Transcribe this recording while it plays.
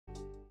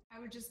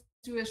will just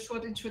do a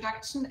short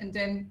introduction and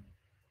then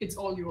it's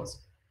all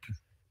yours.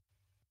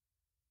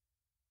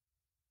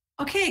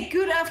 Okay,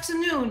 good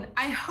afternoon.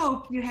 I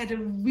hope you had a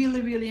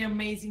really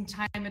amazing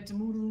time at the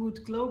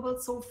MoodleMoot Global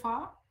so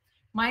far.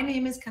 My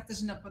name is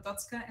Katarzyna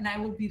Podocka and I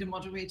will be the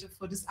moderator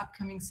for this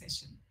upcoming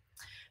session.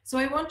 So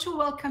I want to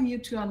welcome you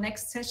to our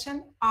next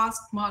session,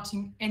 Ask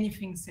Martin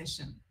Anything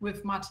session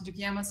with Martin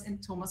Dougiamas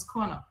and Thomas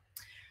Korner.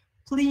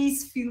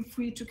 Please feel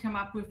free to come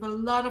up with a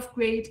lot of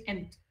great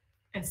and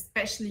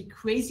especially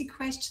crazy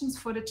questions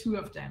for the two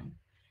of them.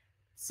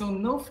 So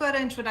no further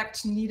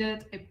introduction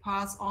needed. I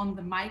pass on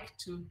the mic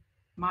to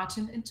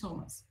Martin and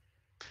Thomas.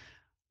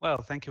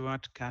 Well, thank you very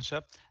much,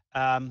 Kasia.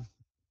 I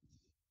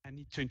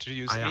need to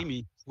introduce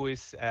Amy, who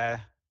is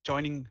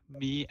joining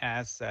me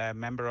as a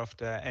member of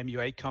the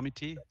MUA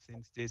committee,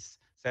 since this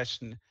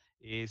session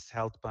is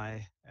held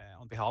by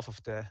on behalf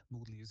of the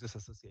Moodle Users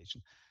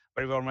Association.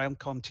 Very warm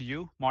welcome to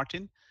you,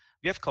 Martin.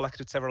 We have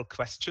collected several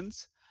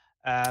questions,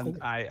 and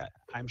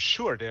I'm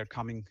sure there are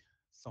coming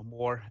some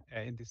more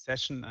in this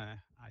session. I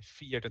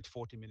fear that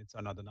 40 minutes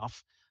are not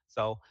enough,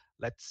 so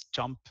let's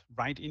jump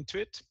right into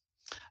it.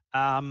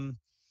 I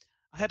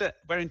had a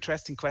very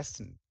interesting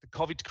question. The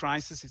COVID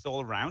crisis is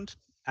all around,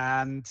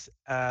 and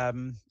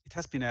it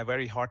has been a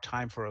very hard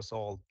time for us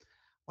all.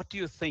 What do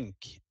you think?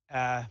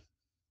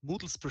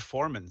 Moodle's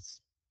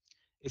performance,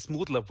 is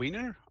Moodle a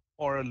winner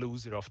or a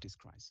loser of this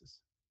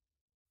crisis?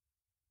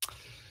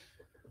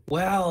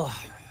 Well,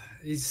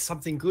 is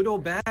something good or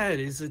bad?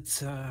 Is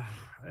it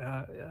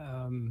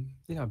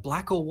you know,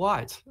 black or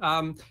white?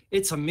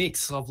 It's a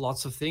mix of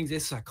lots of things.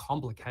 It's a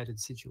complicated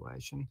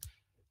situation.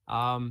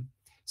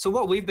 So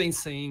what we've been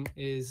seeing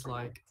is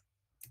like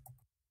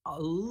a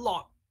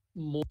lot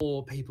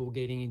more people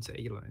getting into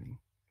e-learning,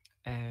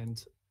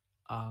 and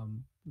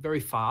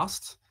very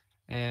fast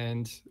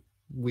and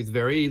with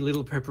very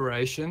little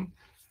preparation.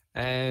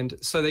 And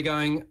so they're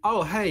going,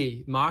 oh,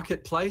 hey,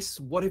 marketplace,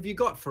 what have you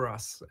got for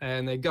us?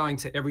 And they're going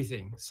to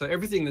everything. So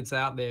everything that's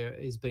out there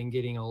has been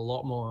getting a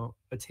lot more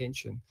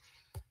attention.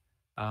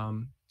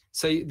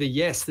 So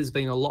yes, there's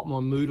been a lot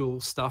more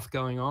Moodle stuff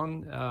going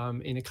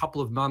on. In a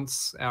couple of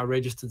months, our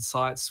registered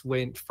sites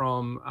went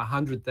from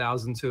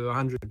 100,000 to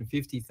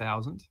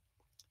 150,000,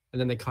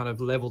 and then they kind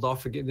of leveled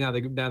off again. Now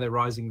they're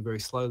rising very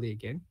slowly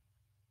again.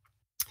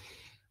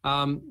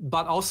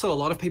 But also a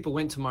lot of people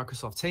went to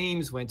Microsoft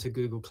Teams, went to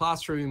Google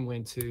Classroom,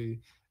 went to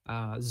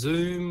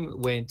Zoom,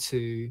 went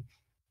to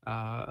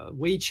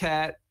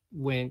WeChat,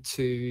 went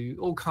to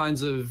all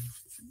kinds of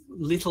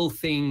little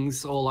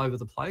things all over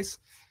the place.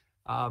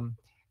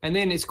 And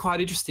then it's quite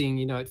interesting,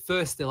 you know, at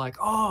first they're like,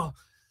 oh,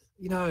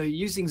 you know,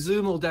 using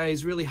Zoom all day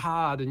is really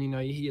hard. And, you know,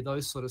 you hear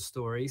those sort of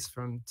stories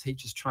from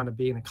teachers trying to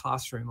be in a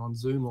classroom on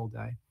Zoom all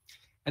day.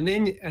 And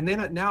then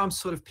now I'm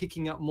sort of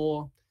picking up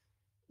more,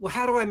 well,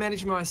 how do I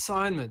manage my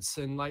assignments?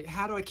 And like,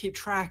 how do I keep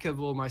track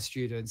of all my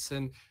students?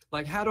 And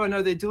like, how do I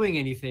know they're doing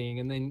anything?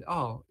 And then,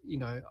 oh, you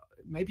know,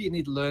 maybe you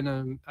need to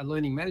learn a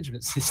learning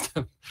management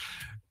system.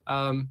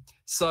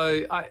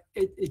 So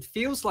it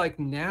feels like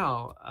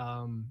now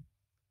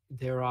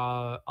there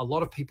are a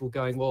lot of people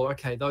going, well,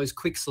 okay, those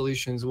quick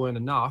solutions weren't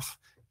enough.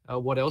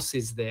 What else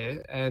is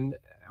there? And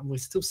we're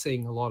still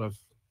seeing a lot of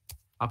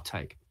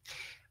uptake.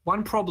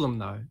 One problem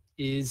though,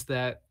 is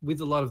that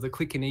with a lot of the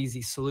quick and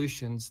easy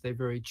solutions, they're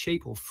very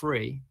cheap or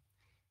free.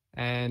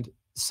 And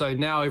so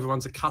now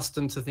everyone's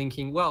accustomed to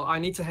thinking, well, I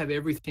need to have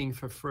everything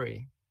for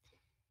free.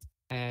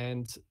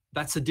 And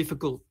that's a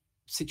difficult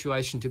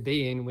situation to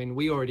be in when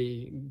we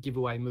already give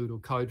away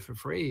Moodle code for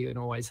free and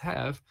always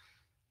have,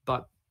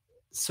 but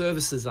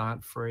services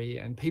aren't free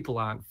and people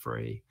aren't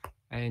free.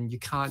 And you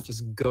can't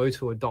just go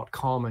to a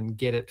 .com and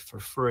get it for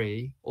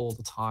free all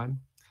the time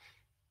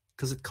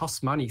because it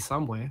costs money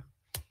somewhere.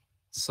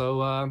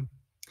 So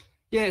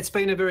yeah, it's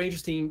been a very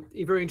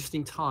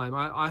interesting time.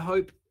 I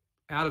hope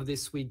out of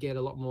this we get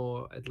a lot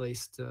more, at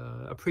least,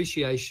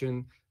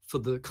 appreciation for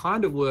the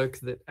kind of work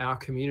that our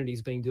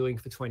community's been doing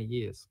for 20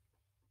 years.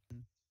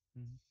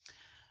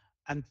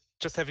 And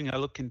just having a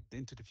look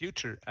into the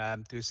future,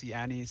 do you see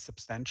any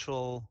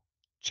substantial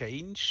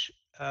change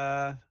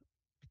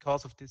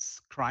because of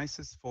this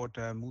crisis for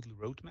the Moodle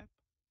roadmap?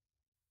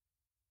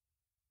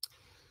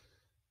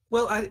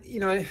 Well, you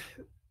know,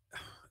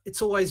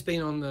 it's always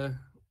been on the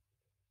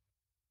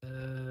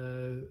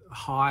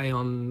high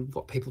on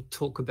what people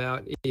talk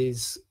about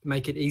is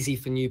make it easy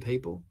for new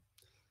people.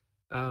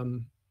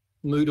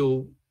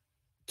 Moodle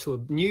to a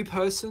new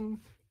person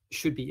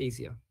should be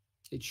easier.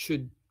 It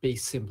should be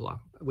simpler.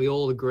 We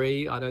all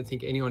agree. I don't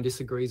think anyone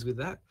disagrees with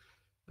that.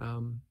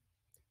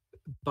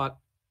 But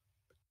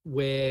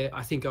where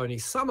I think only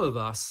some of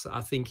us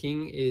are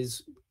thinking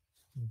is,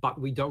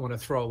 but we don't want to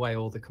throw away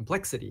all the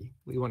complexity.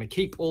 We want to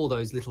keep all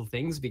those little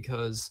things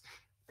because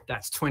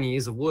that's 20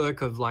 years of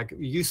work of like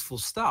useful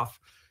stuff.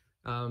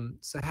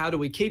 So how do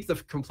we keep the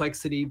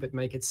complexity but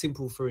make it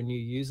simple for a new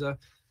user?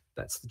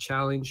 That's the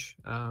challenge,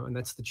 and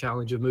that's the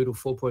challenge of Moodle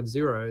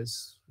 4.0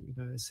 is, you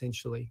know,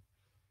 essentially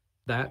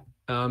that.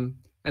 And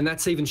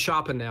that's even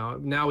sharper now.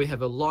 Now we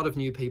have a lot of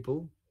new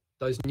people.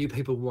 Those new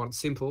people want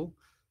simple.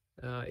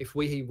 If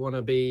we want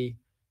to be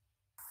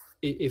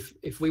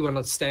if we want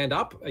to stand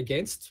up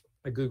against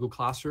a Google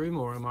Classroom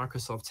or a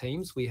Microsoft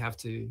Teams, we have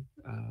to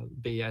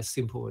be as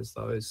simple as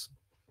those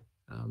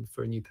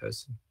for a new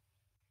person.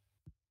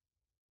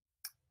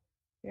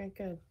 Very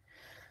good.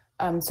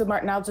 So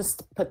Martin, I'll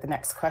just put the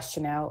next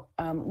question out.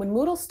 When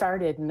Moodle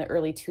started in the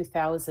early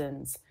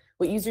 2000s,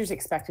 what users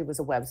expected was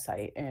a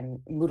website, and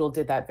Moodle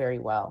did that very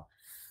well.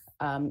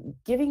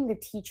 Giving the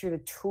teacher the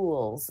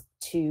tools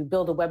to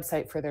build a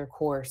website for their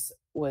course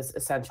was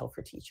essential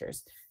for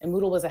teachers, and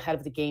Moodle was ahead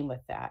of the game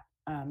with that.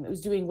 It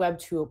was doing Web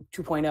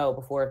 2.0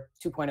 before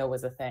 2.0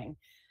 was a thing.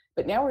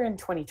 But now we're in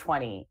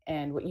 2020,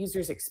 and what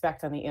users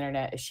expect on the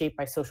internet is shaped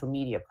by social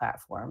media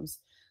platforms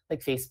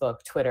like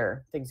Facebook,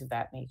 Twitter, things of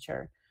that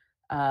nature.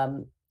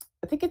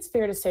 I think it's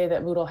fair to say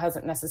that Moodle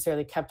hasn't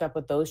necessarily kept up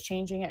with those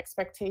changing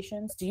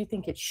expectations. Do you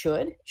think it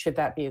should? Should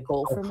that be a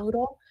goal for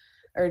Moodle?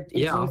 Or do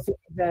you think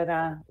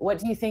that, what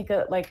do you think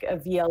like a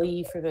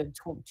VLE for the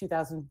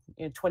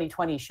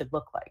 2020 should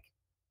look like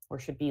or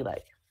should be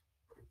like?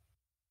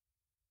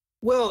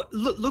 Well,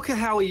 look at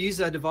how we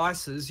use our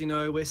devices. You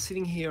know, we're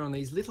sitting here on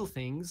these little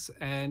things,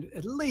 and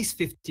at least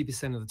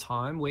 50% of the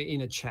time we're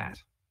in a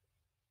chat.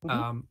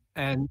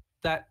 And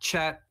that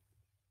chat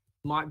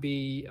might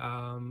be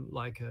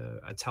like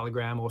a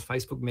Telegram or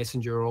Facebook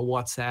Messenger or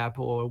WhatsApp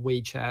or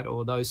WeChat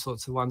or those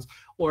sorts of ones.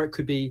 Or it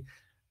could be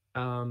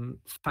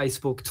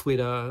Facebook,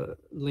 Twitter,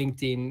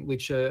 LinkedIn,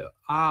 which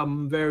are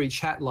very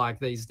chat-like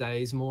these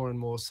days, more and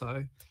more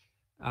so.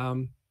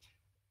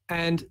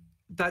 And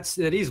that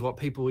is what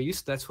people are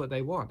used to. That's what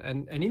they want.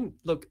 And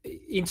look,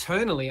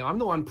 internally, I'm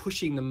the one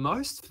pushing the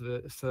most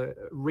for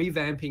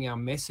revamping our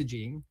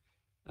messaging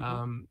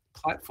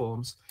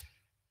platforms.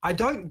 I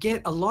don't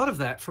get a lot of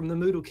that from the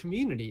Moodle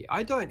community.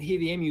 I don't hear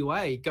the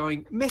MUA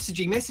going,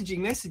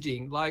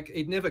 messaging, like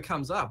it never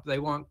comes up. They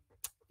want,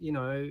 you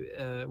know,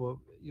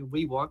 well,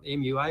 we want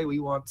MUA, we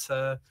want,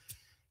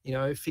 you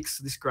know, fix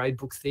this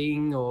gradebook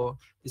thing or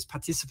this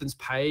participants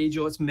page,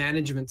 or it's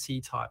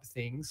management-y type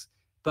things.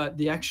 But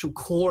the actual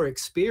core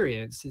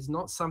experience is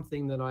not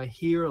something that I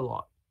hear a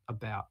lot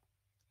about.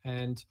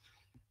 And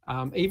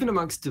even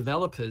amongst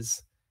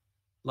developers,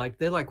 like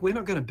they're like, we're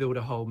not going to build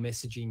a whole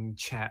messaging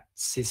chat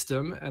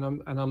system.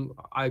 And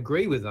I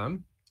agree with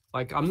them.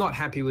 Like, I'm not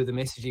happy with the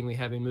messaging we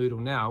have in Moodle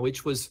now,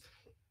 which was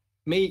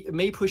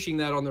me pushing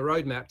that on the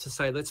roadmap to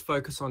say, let's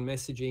focus on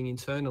messaging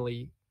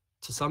internally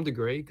to some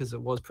degree, because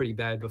it was pretty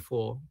bad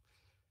before.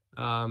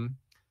 Now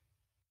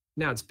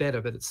it's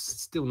better, but it's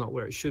still not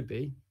where it should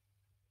be.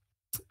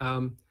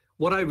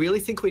 What I really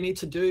think we need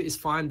to do is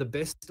find the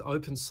best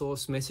open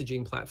source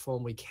messaging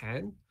platform we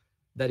can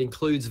that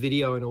includes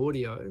video and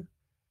audio,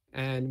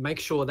 and make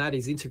sure that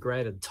is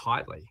integrated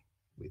tightly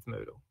with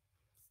Moodle.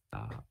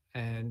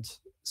 And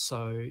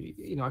so,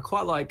 you know, I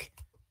quite like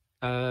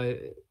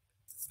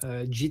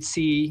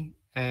Jitsi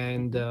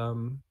and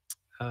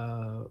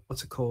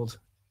what's it called?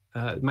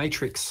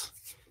 Matrix.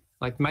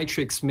 Like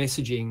Matrix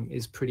messaging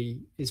is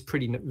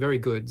very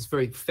good. It's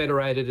very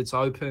federated. It's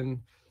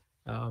open,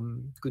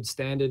 good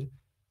standard.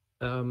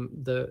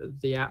 The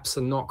apps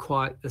are not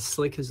quite as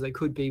slick as they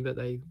could be, but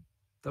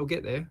they'll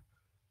get there.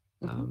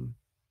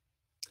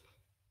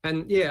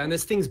 And yeah, and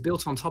there's things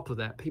built on top of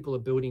that. People are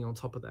building on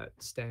top of that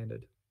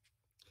standard.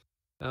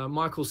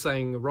 Michael's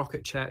saying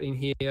Rocket Chat in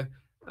here.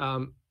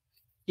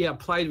 Yeah, I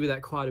played with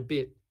that quite a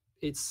bit.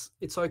 It's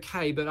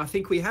okay, but I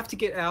think we have to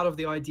get out of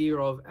the idea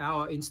of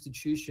our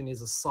institution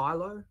is a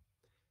silo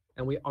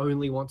and we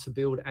only want to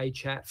build a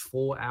chat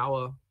for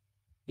our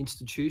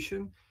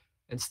institution,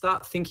 and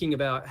start thinking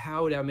about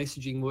how would our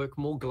messaging work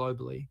more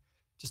globally,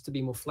 just to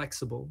be more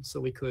flexible, so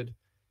we could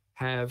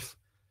have,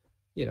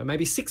 you know,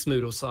 maybe 6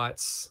 Moodle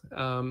sites,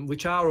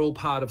 which are all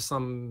part of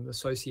some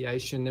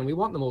association, and we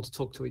want them all to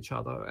talk to each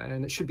other.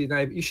 And it should be,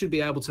 you should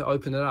be able to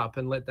open it up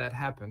and let that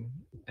happen.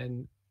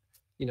 And,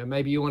 you know,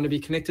 maybe you want to be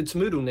connected to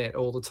MoodleNet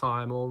all the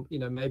time, or, you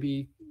know,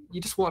 maybe you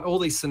just want all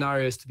these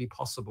scenarios to be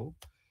possible.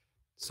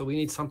 So we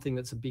need something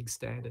that's a big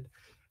standard.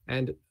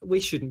 And we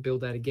shouldn't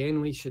build that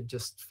again. We should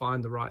just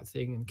find the right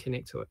thing and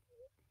connect to it.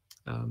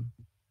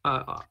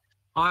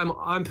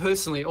 I'm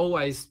personally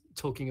always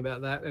talking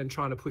about that and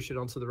trying to push it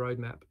onto the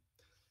roadmap.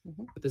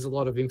 But there's a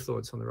lot of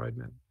influence on the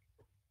roadmap.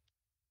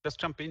 Just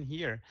jump in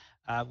here.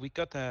 We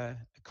got a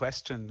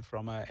question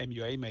from a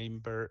MUA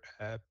member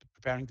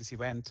preparing this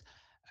event,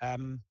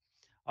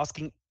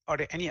 asking, are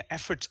there any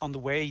efforts on the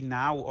way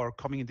now or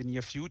coming in the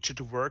near future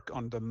to work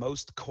on the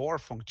most core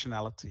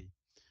functionality?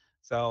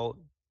 So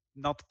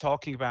not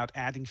talking about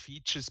adding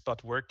features,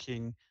 but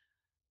working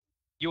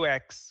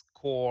UX,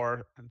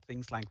 core, and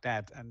things like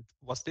that. And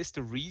was this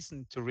the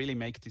reason to really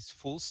make this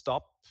full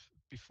stop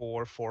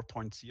before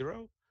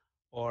 4.0?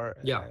 Or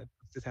yeah, does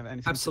this have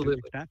anything absolutely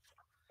to do with that?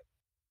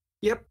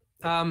 Yep.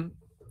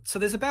 So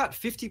there's about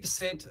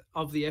 50%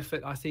 of the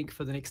effort, I think,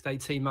 for the next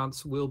 18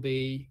 months will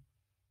be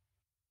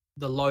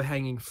the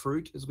low-hanging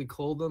fruit, as we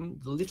call them,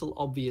 the little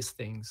obvious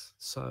things.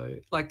 So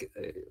like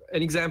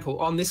an example,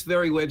 on this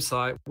very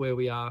website where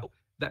we are,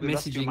 that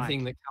messaging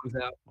thing that comes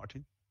out.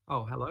 Martin?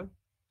 Oh, hello.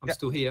 I'm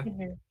still here.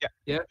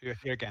 Yeah, you're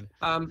here again.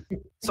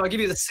 So I'll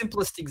give you the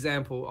simplest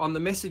example. On the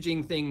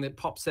messaging thing that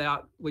pops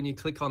out when you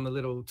click on the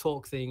little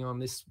talk thing on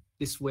this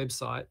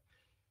website,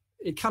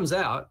 it comes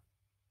out.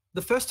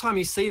 The first time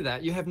you see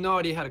that, you have no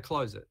idea how to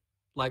close it.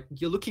 Like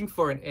you're looking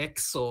for an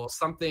X or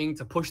something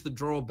to push the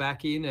drawer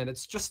back in, and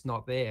it's just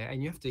not there.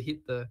 And you have to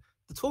hit the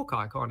talk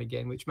icon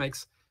again, which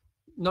makes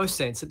no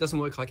sense. It doesn't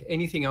work like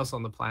anything else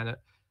on the planet.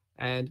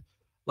 And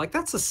like,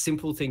 that's a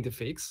simple thing to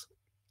fix.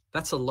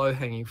 That's a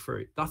low-hanging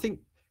fruit. I think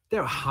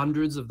there are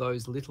hundreds of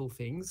those little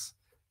things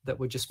that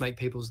would just make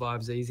people's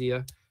lives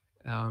easier.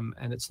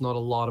 And it's not a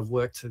lot of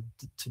work to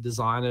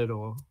design it,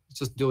 or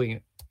just doing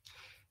it.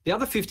 The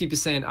other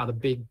 50% are the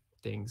big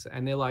things.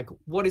 And they're like,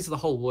 what is the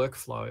whole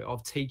workflow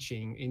of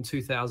teaching in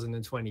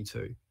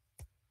 2022?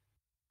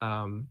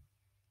 For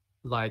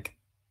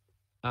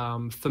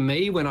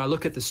me, when I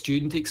look at the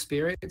student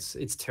experience,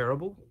 it's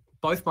terrible.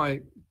 Both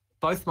my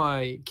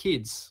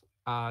kids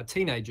are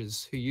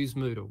teenagers who use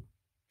Moodle.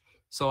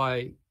 So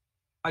I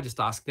just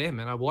ask them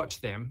and I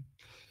watch them.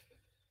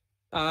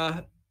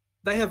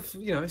 They have,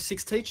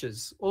 6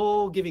 teachers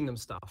all giving them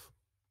stuff.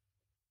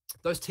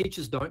 Those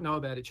teachers don't know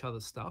about each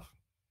other's stuff.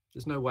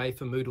 There's no way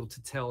for Moodle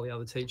to tell the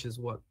other teachers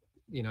what,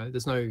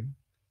 there's no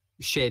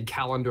shared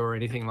calendar or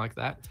anything like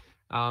that.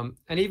 And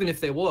even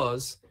if there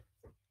was,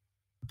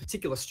 a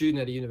particular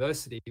student at a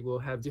university will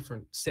have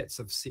different sets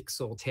of 6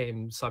 or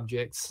 10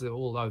 subjects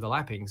all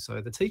overlapping, so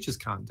the teachers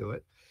can't do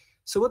it.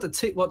 So what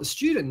the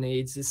student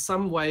needs is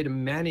some way to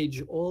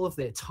manage all of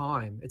their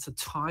time. It's a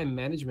time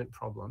management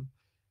problem.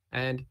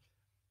 And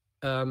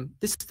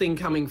this thing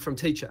coming from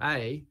teacher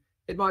A,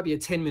 it might be a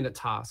 10-minute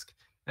task.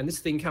 And this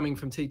thing coming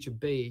from teacher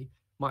B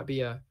might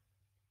be a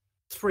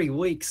 3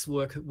 weeks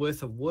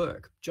worth of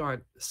work,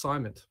 giant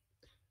assignment.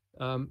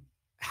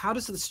 How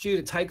does the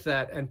student take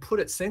that and put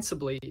it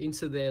sensibly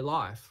into their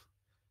life?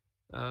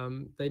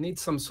 They need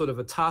some sort of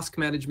a task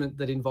management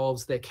that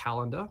involves their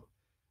calendar,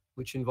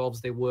 which involves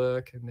their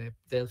work and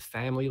their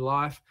family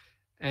life.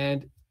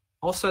 And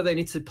also they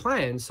need to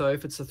plan. So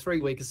if it's a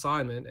 3-week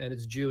assignment and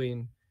it's due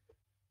in,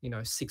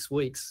 6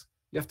 weeks,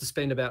 you have to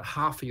spend about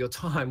half of your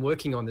time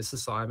working on this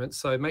assignment.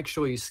 So make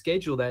sure you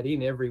schedule that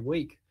in every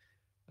week.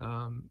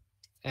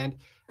 And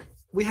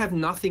we have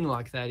nothing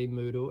like that in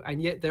Moodle,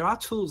 and yet there are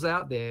tools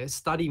out there,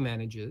 study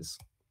managers.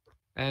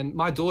 And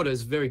my daughter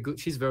is very good.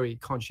 She's very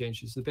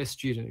conscientious, the best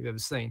student you've ever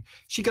seen.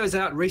 She goes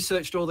out and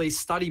researched all these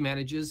study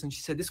managers, and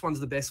she said, this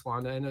one's the best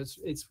one. And it's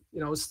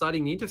I was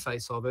studying the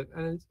interface of it,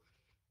 and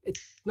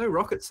it's no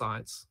rocket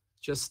science,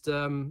 just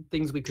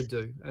things we could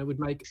do, and it would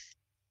make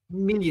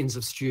millions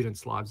of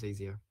students' lives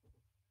easier.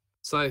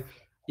 So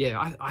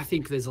yeah, I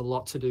think there's a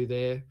lot to do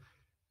there.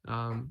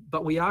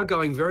 But we are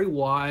going very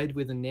wide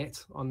with the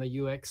net on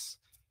the UX.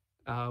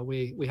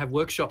 We have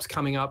workshops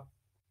coming up.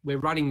 We're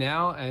running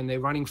now, and they're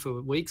running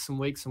for weeks and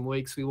weeks and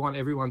weeks. We want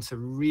everyone to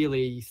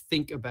really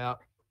think about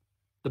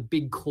the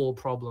big core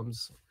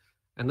problems,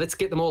 and let's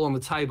get them all on the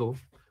table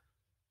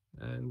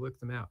and work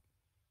them out.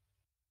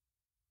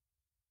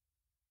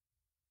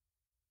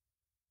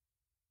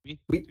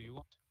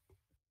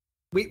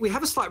 We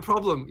have a slight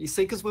problem, you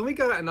see, because when we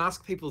go out and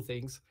ask people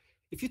things,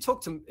 if you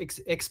talk to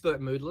expert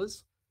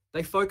Moodlers,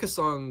 they focus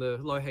on the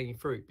low-hanging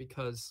fruit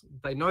because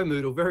they know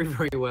Moodle very,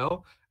 very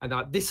well, and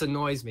this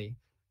annoys me,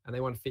 and they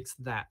want to fix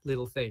that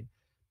little thing.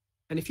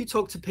 And if you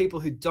talk to people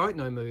who don't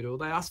know Moodle,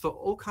 they ask for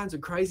all kinds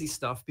of crazy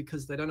stuff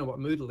because they don't know what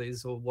Moodle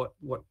is or what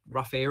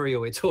rough area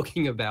we're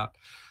talking about.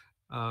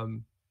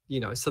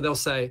 So they'll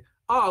say,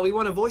 oh, we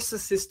want a voice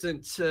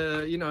assistant,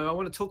 I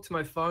want to talk to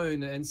my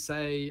phone and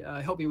say,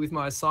 help me with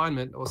my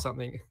assignment or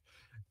something.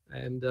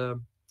 And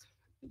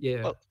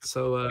yeah, well,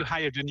 so you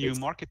hired a new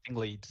marketing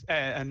lead,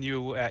 a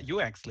new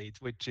UX lead,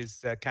 which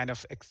is kind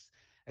of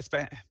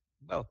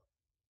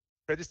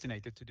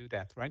predestinated to do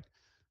that, right?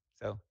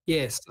 So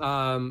yes,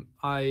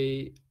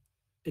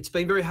 it's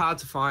been very hard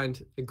to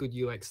find a good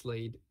UX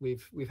lead.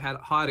 We've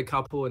hired a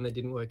couple and they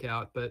didn't work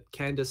out, but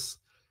Candice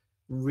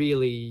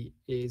really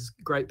is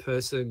a great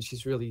person.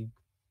 She's really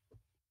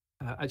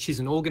she's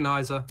an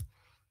organizer.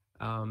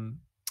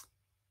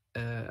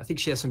 I think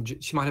she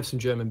might have some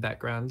German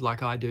background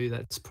like I do.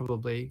 That's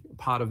probably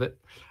part of it.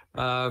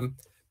 But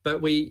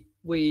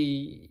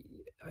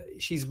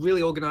she's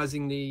really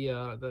organizing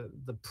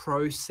the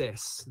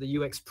process, the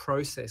UX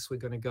process we're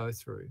going to go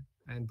through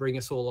and bring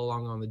us all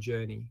along on the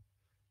journey.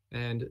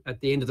 And at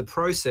the end of the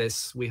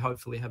process, we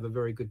hopefully have a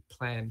very good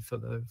plan for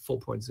the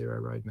 4.0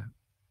 roadmap.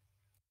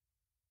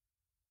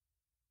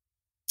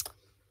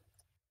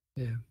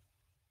 Yeah.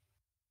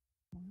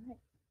 All right.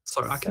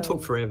 Sorry, I can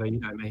talk forever. You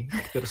know me.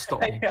 You've got to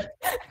stop me.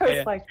 I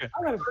was like,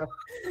 I'm gonna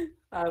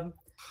go.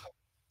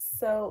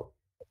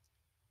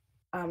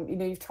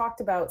 You've talked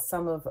about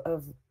some of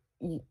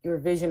your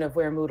vision of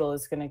where Moodle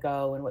is going to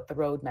go and what the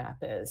roadmap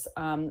is.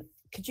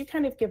 Could you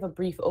kind of give a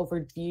brief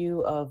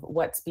overview of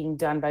what's being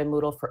done by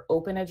Moodle for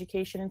open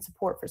education and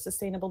support for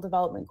sustainable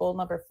development goal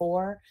number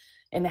 4,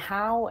 and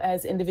how,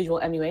 as individual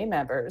MUA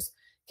members,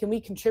 can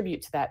we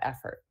contribute to that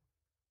effort?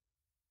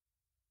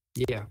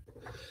 Yeah.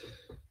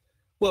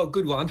 Well,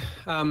 good one.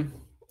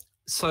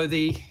 So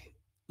the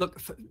look,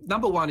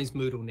 number one is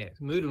MoodleNet.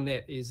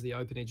 MoodleNet is the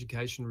open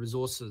education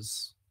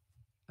resources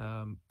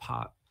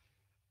part.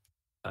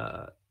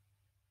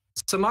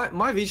 So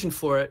my vision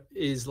for it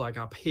is like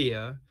up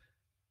here.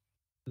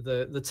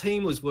 The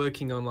team was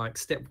working on like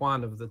step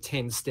 1 of the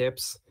 10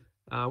 steps.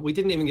 We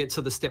didn't even get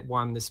to the step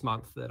 1 this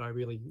month that I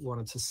really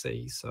wanted to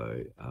see.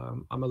 So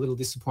I'm a little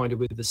disappointed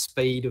with the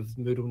speed of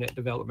MoodleNet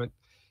development.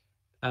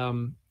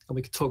 And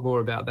we could talk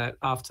more about that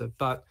after.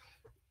 But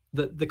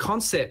the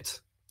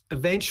concept,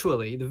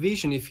 eventually, the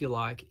vision, if you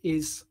like,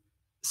 is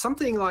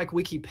something like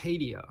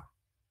Wikipedia,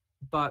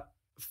 but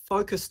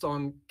focused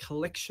on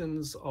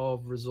collections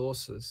of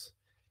resources.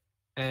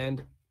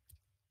 And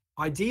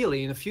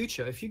ideally, in the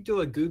future, if you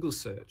do a Google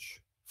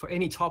search for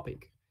any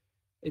topic,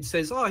 it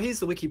says, oh, here's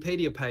the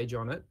Wikipedia page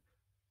on it.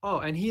 Oh,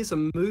 and here's a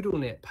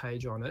MoodleNet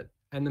page on it.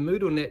 And the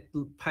MoodleNet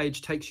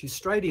page takes you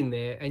straight in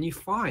there and you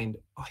find,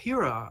 oh,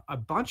 here are a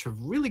bunch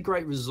of really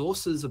great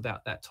resources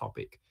about that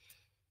topic.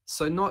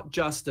 So not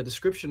just a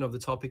description of the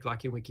topic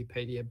like in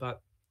Wikipedia,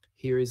 but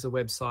here is a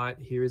website,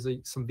 here is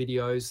some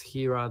videos,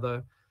 here are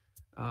the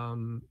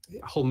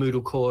whole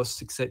Moodle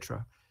course,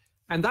 etc.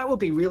 And that will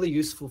be really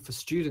useful for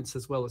students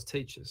as well as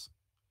teachers.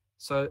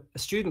 So a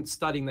student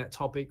studying that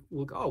topic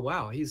will go, oh,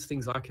 wow, here's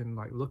things I can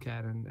like look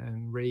at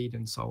and read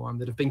and so on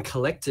that have been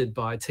collected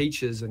by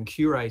teachers and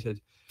curated.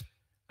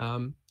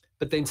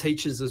 But then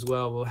teachers as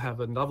well will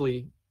have a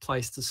lovely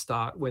place to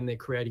start when they're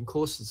creating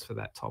courses for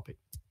that topic.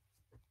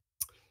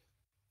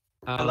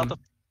 A lot of,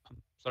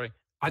 sorry.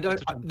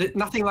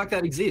 Nothing like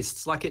that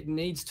exists. Like it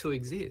needs to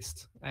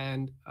exist.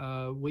 And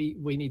we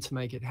need to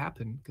make it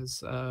happen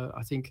because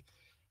I think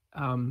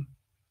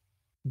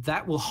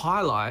that will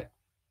highlight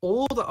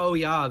all the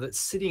OER that's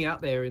sitting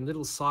out there in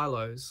little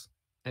silos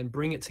and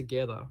bring it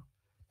together.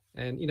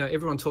 And, you know,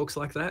 everyone talks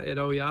like that at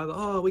OER,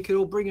 oh, we could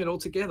all bring it all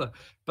together.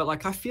 But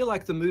like, I feel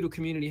like the Moodle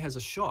community has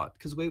a shot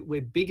because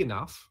we're big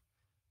enough,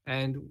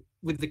 and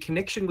with the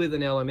connection with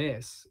an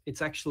LMS,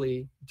 it's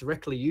actually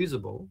directly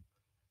usable.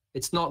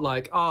 It's not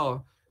like,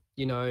 oh,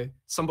 you know,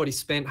 somebody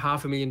spent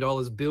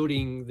 $500,000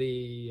 building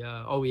the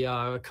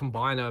OER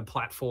combiner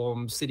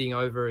platform sitting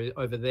over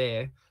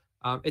there.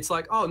 It's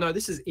like, oh, no,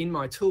 this is in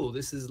my tool.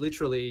 This is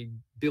literally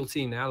built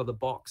in out of the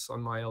box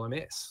on my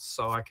LMS,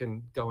 so I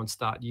can go and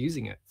start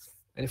using it.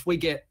 And if we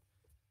get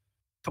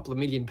a couple of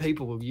million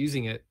people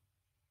using it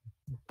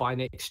by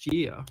next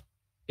year,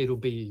 it'll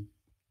be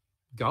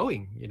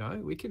going, you know,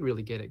 we can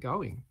really get it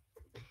going.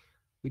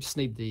 We just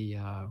need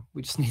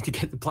to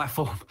get the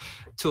platform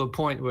to a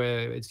point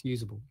where it's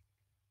usable.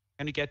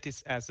 Can you get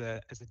this as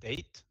a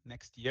date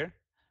next year?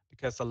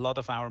 Because a lot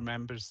of our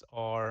members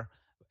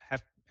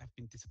have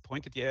been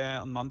disappointed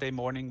on Monday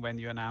morning when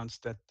you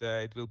announced that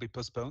it will be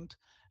postponed,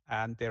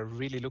 and they're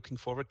really looking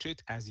forward to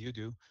it, as you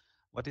do.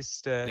 What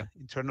is the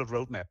internal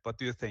roadmap? What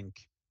do you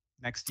think?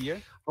 Next year?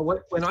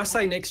 When I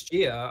say next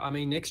year, I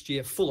mean next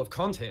year full of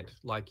content,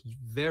 like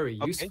very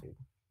useful.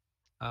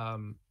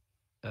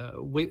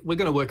 We're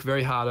going to work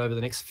very hard over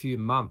the next few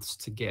months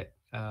to get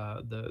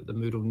the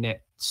MoodleNet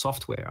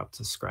software up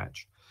to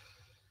scratch.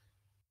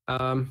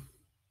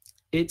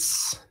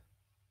 It's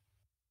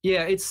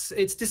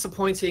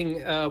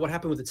disappointing what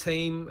happened with the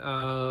team.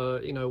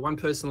 You know, one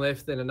person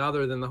left, then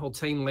another, then the whole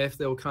team left.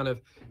 They were kind of,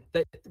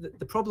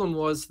 the problem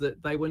was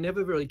that they were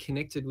never really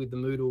connected with the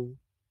Moodle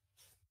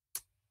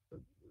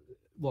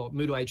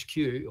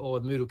HQ or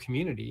the Moodle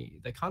community.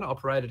 They kind of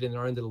operated in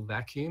their own little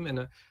vacuum.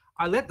 And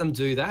I let them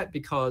do that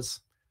because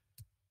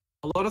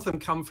a lot of them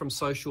come from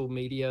social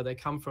media. They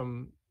come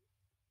from,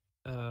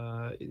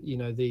 you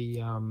know,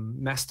 the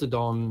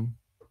Mastodon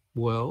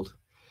world.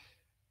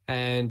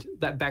 And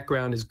that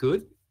background is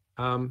good.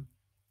 And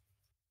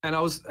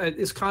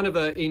it's kind of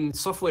in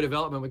software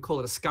development, we call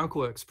it a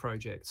skunkworks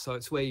project. So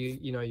it's where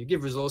you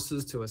give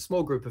resources to a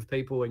small group of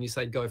people and you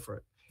say, go for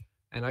it.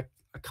 And I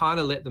kind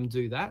of let them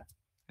do that.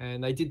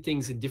 And they did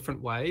things in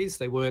different ways.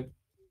 They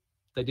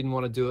didn't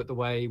want to do it the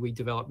way we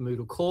developed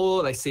Moodle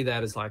Core. They see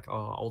that as like,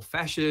 oh, old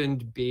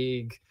fashioned,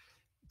 big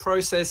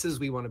processes.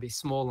 We want to be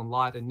small and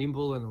light and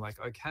nimble, and like,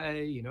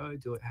 okay, you know,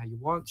 do it how you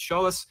want.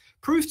 Show us,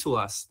 prove to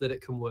us that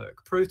it can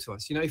work. Prove to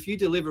us, you know, if you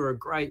deliver a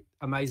great,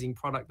 amazing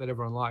product that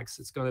everyone likes,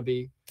 it's going to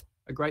be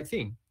a great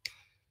thing.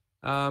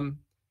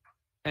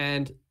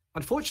 And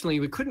unfortunately,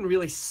 we couldn't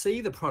really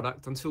see the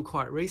product until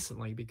quite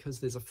recently because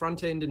there's a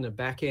front end and a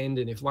back end,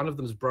 and if one of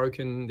them's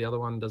broken, the other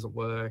one doesn't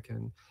work.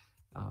 And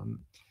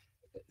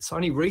so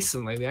only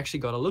recently we actually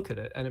got a look at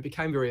it, and it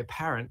became very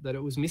apparent that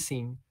it was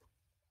missing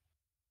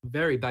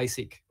very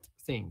basic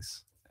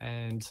things,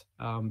 and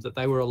that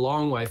they were a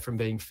long way from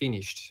being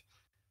finished.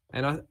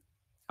 And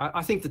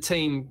I think the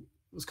team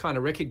was kind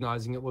of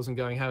recognizing it wasn't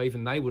going how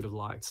even they would have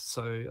liked.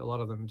 So a lot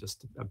of them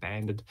just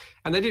abandoned,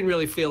 and they didn't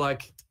really feel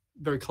like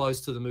very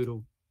close to the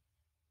Moodle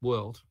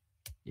world.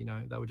 You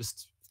know, they were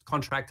just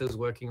contractors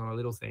working on a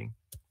little thing.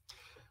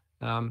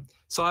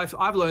 So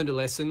I've learned a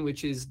lesson,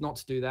 which is not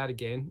to do that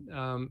again,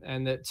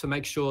 and that to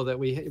make sure that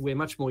we're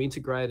much more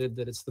integrated,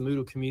 that it's the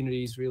Moodle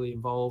community is really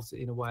involved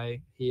in a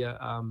way here,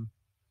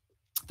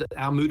 that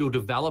our Moodle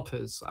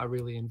developers are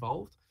really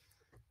involved,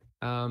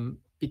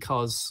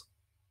 because,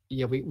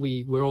 yeah,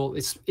 we're all,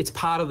 it's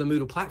part of the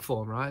Moodle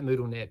platform, right?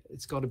 MoodleNet,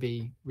 it's got to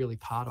be really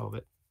part of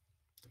it.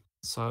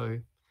 So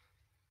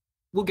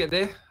we'll get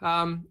there.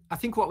 I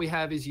think what we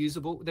have is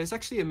usable. There's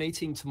actually a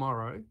meeting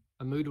tomorrow,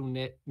 a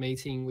MoodleNet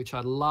meeting, which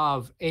I'd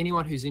love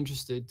anyone who's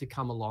interested to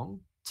come along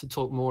to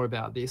talk more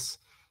about this.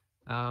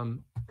 Yeah,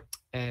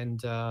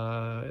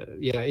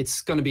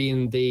 it's going to be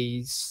in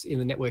the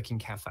networking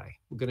cafe.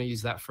 We're going to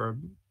use that for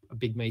a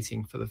big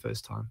meeting for the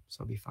first time,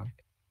 so it'll be fun.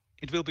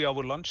 It will be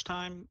our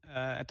lunchtime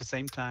at the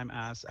same time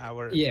as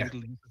our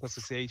Moodle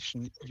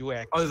Association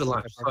UX. Over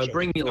lunch. So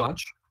bring your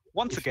lunch.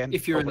 Once again,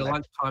 if you're in the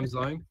lunchtime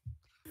zone.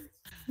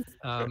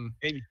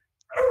 Amy.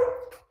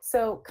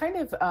 So kind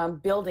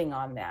of building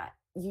on that,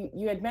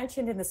 you had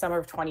mentioned in the summer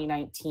of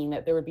 2019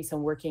 that there would be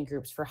some working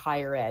groups for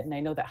higher ed. And I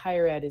know that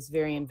higher ed is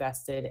very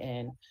invested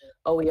in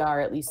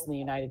OER, at least in the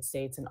United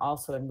States, and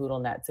also in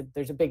MoodleNet. So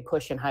there's a big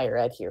push in higher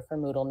ed here for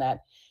MoodleNet.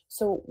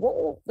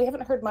 So we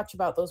haven't heard much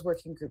about those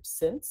working groups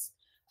since.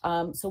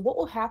 So what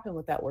will happen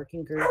with that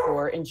working group,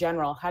 or in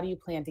general, how do you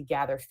plan to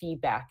gather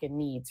feedback and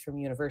needs from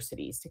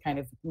universities to kind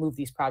of move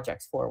these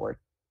projects forward?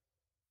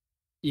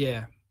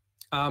 Yeah,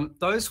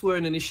 those were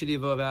an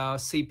initiative of our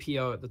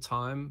CPO at the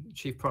time,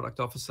 Chief Product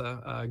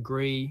Officer,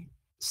 Gree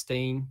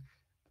Steen.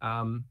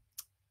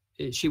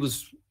 She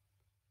was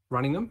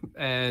running them,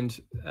 and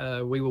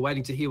we were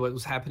waiting to hear what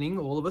was happening,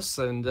 all of us,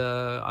 and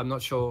I'm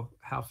not sure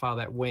how far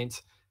that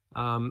went.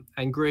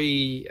 And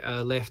Gree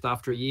left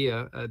after a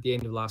year at the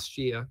end of last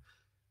year.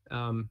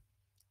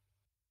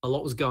 A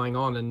lot was going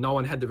on, and no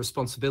one had the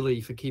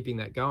responsibility for keeping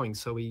that going,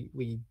 so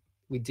we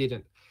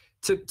didn't.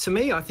 To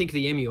me, I think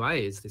the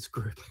MUA is this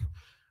group.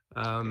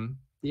 The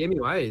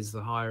MUA is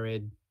the higher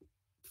ed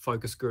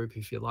focus group,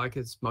 if you like.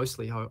 It's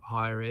mostly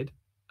higher ed.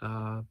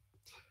 Our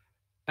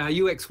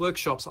UX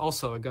workshops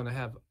also are going to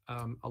have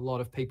a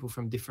lot of people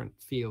from different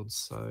fields,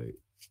 so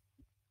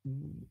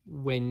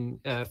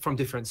from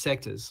different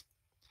sectors.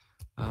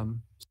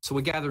 So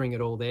we're gathering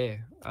it all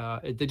there.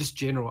 They're just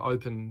general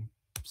open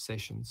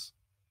sessions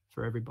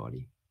for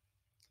everybody.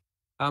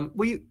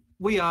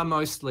 We are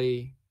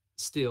mostly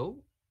still,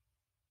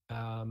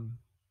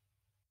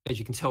 as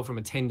you can tell from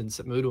attendance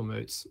at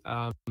MoodleMoots,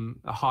 a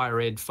higher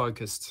ed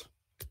focused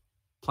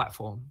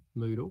platform,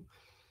 Moodle.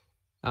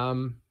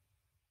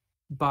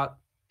 But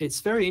it's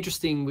very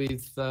interesting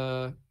with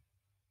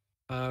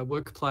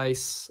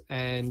workplace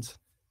and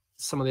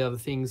some of the other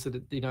things that,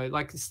 you know,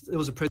 like there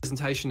was a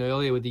presentation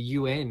earlier with the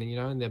UN, you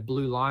know, and their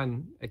Blue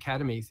Line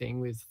Academy thing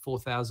with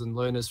 4,000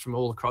 learners from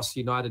all across the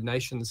United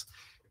Nations.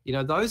 You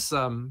know, those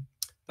kind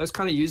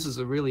of users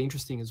are really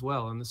interesting as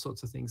well, and the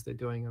sorts of things they're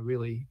doing are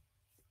really,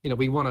 you know,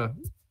 we want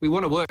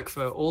to work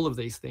for all of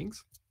these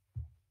things.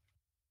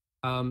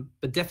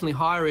 But definitely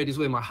higher ed is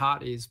where my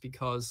heart is,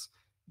 because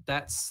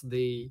that's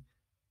the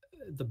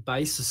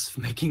basis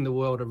for making the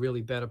world a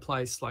really better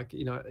place. Like,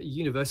 you know,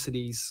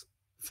 universities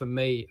for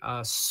me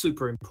are a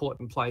super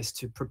important place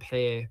to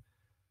prepare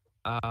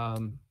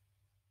the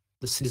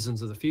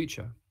citizens of the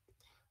future,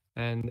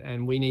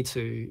 and we need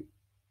to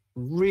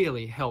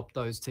really help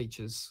those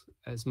teachers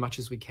as much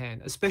as we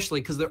can,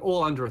 especially because they're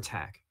all under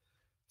attack.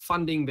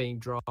 Funding being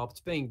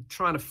dropped,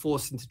 trying to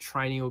force into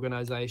training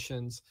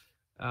organizations,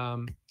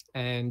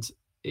 and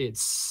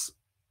it's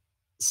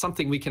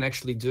something we can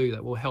actually do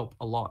that will help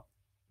a lot.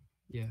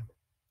 Yeah,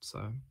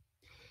 so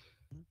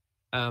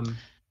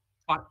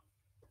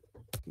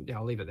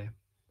I'll leave it there.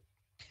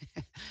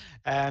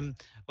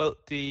 Well,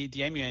 the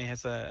MUA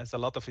has a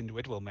lot of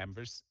individual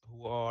members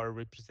who are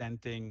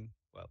representing,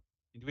 well,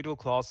 individual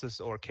classes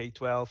or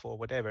K-12 or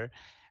whatever,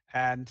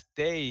 and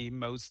they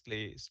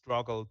mostly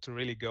struggle to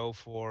really go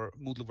for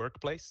Moodle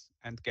Workplace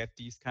and get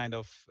these kind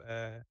of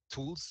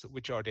tools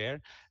which are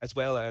there, as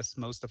well as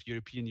most of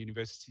European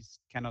universities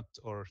cannot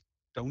or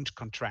don't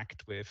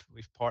contract with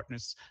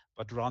partners,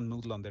 but run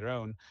Moodle on their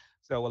own.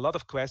 So a lot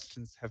of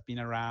questions have been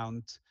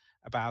around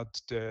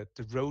about the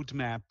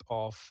roadmap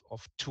of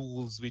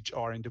tools which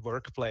are in the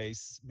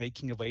workplace,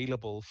 making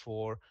available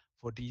for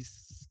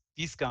these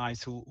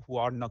guys who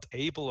are not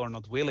able or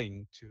not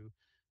willing to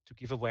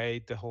give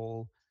away the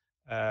whole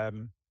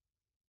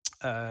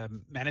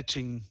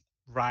managing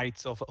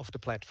rights of the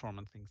platform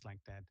and things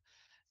like that.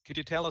 Could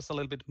you tell us a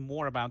little bit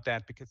more about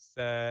that? Because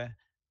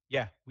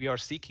yeah, we are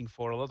seeking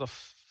for a lot of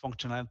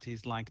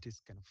functionalities like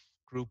this kind of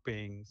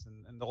groupings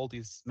and all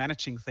these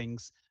managing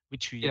things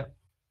which we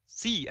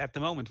see at the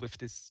moment with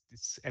this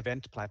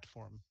event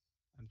platform,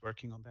 and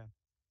working on that.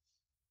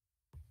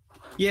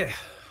 Yeah,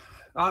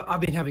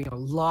 I've been having a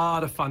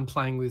lot of fun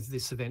playing with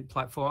this event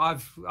platform.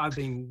 I've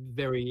been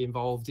very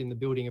involved in the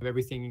building of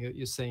everything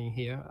you're seeing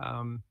here.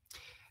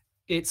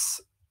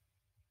 It's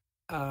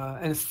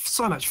and it's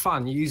so much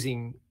fun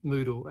using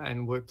Moodle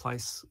and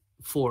Workplace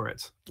for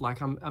it.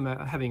 Like I'm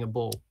having a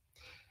ball,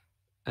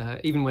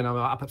 even when I'm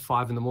up at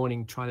 5 in the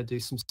morning trying to do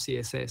some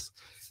CSS.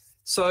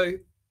 So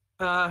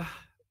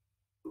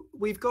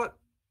we've got,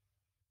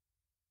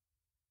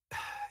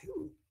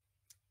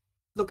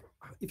 look,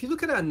 if you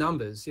look at our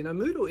numbers, you know,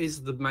 Moodle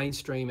is the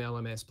mainstream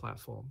LMS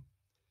platform,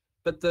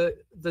 but the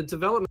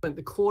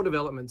core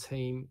development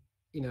team,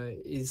 you know,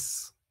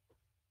 is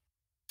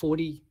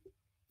 40,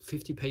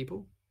 50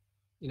 people,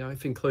 you know,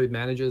 if you include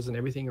managers and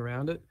everything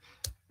around it.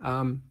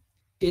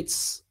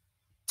 It's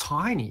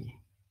tiny,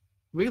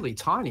 really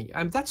tiny.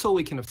 And that's all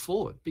we can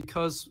afford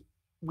because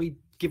we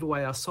give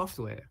away our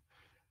software.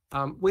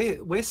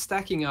 We're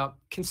stacking up,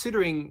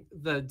 considering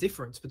the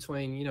difference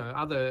between, you know,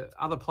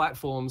 other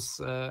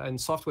platforms and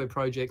software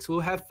projects.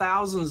 We'll have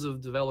thousands of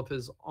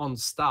developers on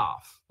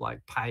staff, like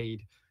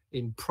paid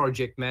in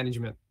project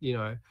management, you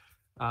know,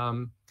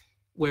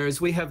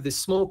 whereas we have this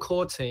small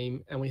core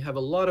team and we have a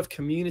lot of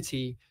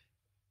community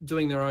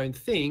doing their own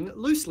thing,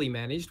 loosely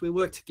managed. We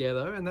work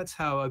together, and that's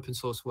how open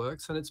source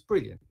works, and it's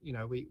brilliant. You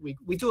know,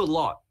 we do a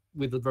lot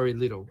with very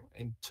little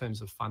in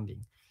terms of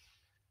funding,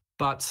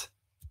 but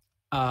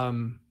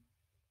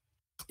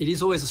it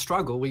is always a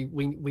struggle.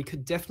 We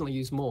could definitely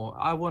use more.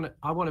 I want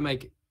to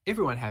make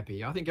everyone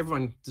happy. I think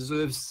everyone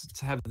deserves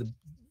to have the,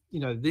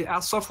 you know,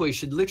 our software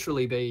should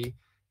literally be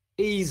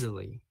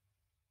easily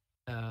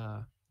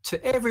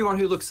to everyone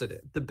who looks at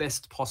it the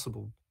best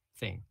possible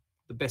thing,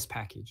 the best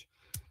package.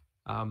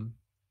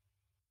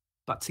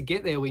 But to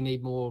get there, we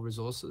need more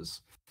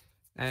resources.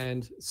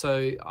 And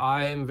so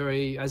I am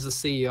as a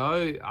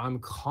CEO, I'm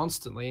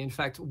constantly, in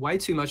fact, way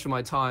too much of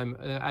my time,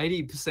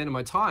 80% of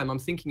my time, I'm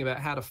thinking about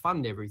how to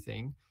fund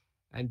everything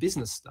and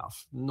business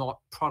stuff, not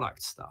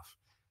product stuff.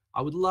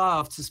 I would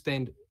love to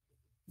spend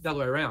the other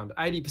way around,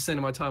 80%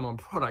 of my time on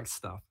product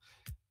stuff.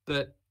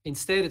 But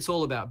instead, it's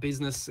all about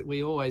business.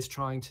 We're always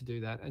trying to do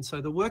that. And so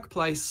the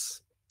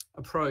workplace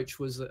approach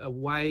was a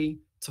way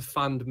to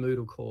fund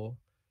Moodle Core.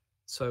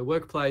 So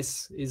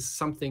workplace is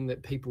something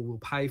that people will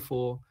pay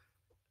for.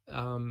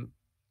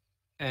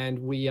 And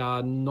we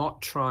are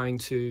not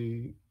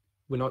we're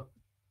not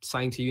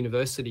saying to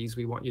universities,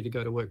 we want you to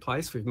go to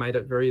workplace. We've made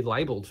it very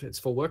labeled. It's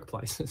for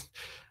workplaces.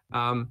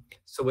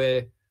 So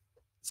we're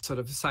sort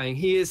of saying,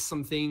 here's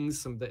some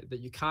things that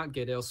you can't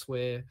get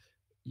elsewhere.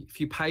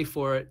 If you pay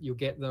for it, you'll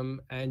get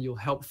them and you'll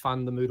help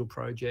fund the Moodle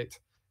project.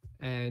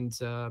 And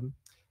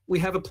we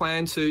have a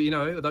plan to, you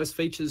know, those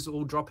features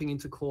all dropping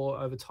into core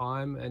over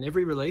time. And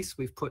every release,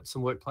 we've put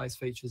some workplace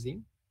features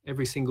in.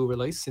 Every single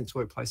release since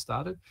Workplace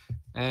started,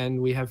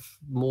 and we have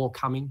more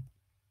coming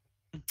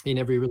in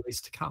every release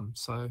to come.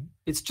 So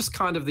it's just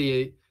kind of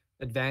the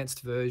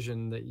advanced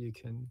version that you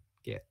can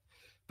get.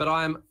 But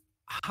I'm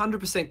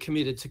 100%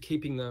 committed to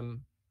keeping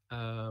them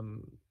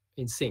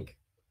in sync.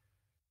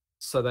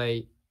 So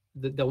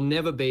there'll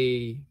never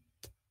be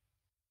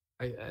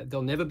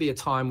a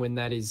time when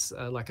that is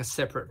like a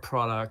separate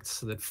product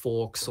that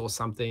forks or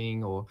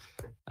something, or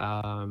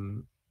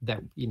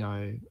that, you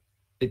know,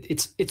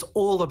 it's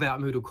all about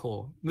Moodle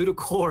Core. Moodle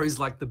Core is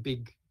like the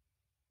big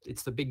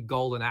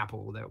golden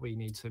apple that we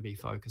need to be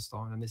focused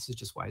on, and this is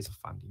just ways of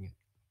funding it.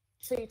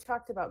 So you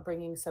talked about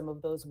bringing some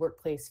of those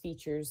workplace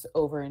features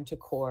over into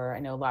core. I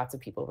know lots of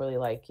people really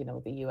like, you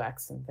know, the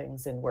UX and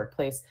things in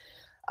workplace.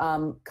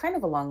 Kind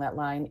of along that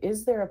line,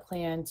 is there a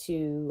plan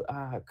to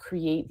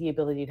create the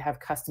ability to have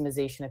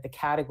customization at the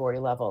category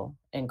level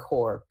in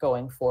core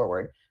going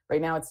forward? Right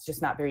now, it's just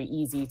not very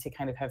easy to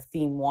kind of have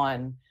theme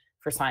 1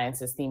 for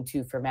sciences, theme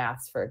 2 for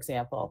maths, for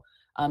example.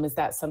 Is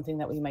that something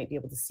that we might be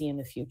able to see in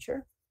the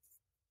future?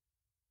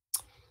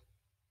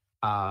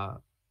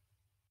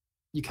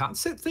 You can't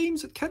set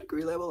themes at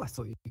category level? I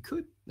thought you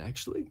could,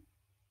 actually.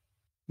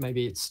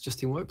 Maybe it's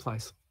just in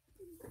workplace.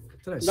 I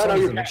don't know, No,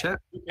 you in the can. chat.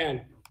 You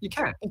can. You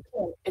can.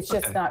 It's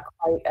just not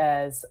quite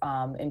as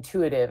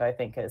intuitive, I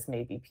think, as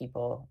maybe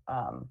people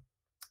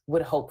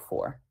would hope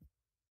for,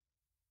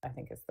 I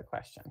think is the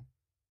question.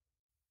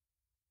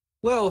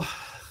 Well,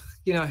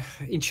 you know,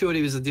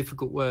 intuitive is a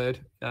difficult word.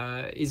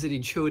 Is it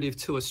intuitive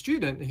to a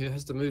student who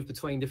has to move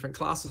between different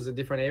classes in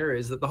different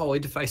areas, that the whole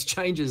interface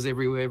changes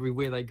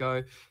everywhere they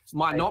go?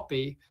 Might not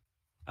be.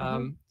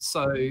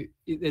 So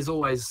there's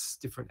always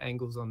different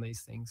angles on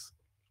these things.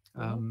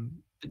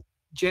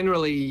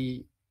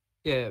 Generally,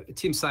 yeah,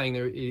 Tim's saying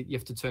there you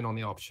have to turn on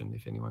the option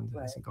if anyone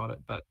hasn't got it,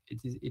 but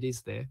it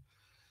is there.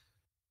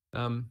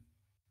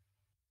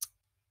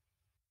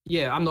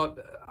 Yeah, I'm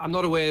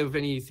not aware of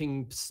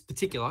anything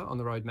particular on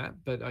the roadmap,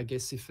 but I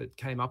guess if it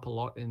came up a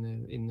lot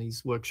in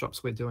these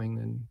workshops we're doing,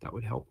 then that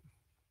would help.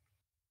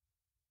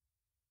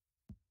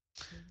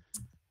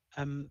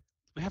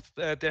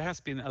 There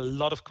has been a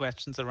lot of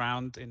questions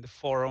around in the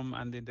forum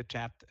and in the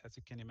chat, as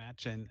you can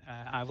imagine.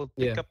 I will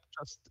pick up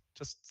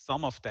just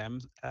some of them.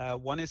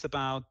 One is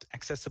about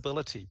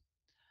accessibility.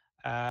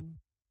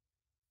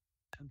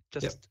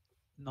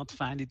 Not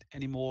find it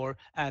anymore.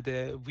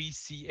 The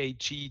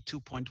VCAG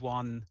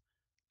 2.1.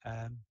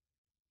 I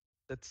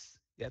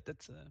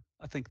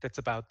think that's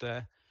about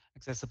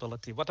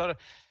accessibility.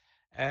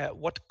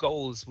 What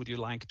goals would you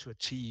like to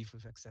achieve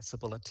with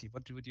accessibility?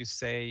 What would you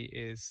say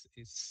is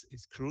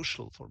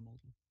crucial for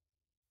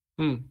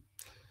Moodle?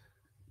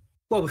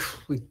 Well,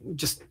 we've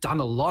just done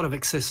a lot of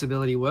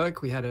accessibility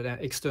work. We had an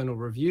external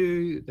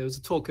review. There was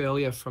a talk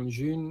earlier from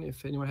June,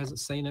 if anyone hasn't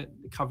seen it,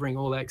 covering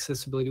all the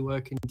accessibility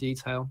work in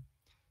detail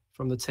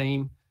from the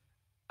team.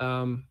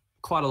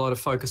 Quite a lot of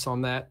focus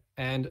on that.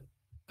 And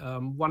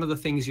one of the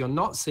things you're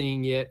not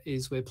seeing yet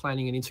is we're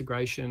planning an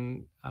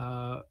integration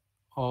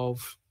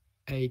of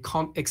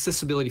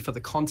accessibility for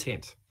the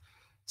content.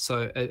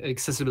 So an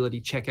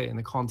accessibility checker in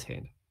the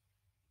content.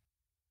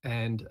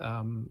 And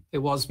it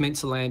was meant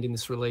to land in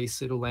this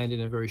release. It'll land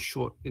in a very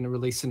short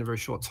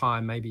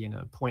time, maybe in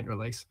a point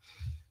release.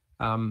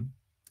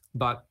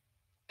 But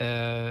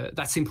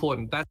that's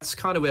important. That's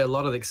kind of where a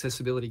lot of the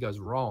accessibility goes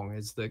wrong,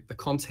 is the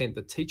content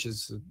that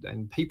teachers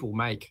and people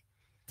make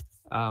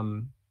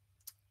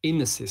in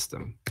the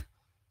system.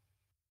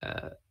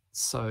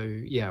 So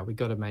yeah, we've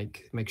got to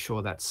make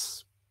sure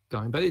that's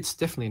going, but it's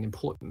definitely an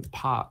important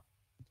part.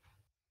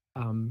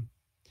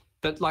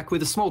 But like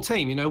with a small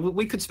team, you know,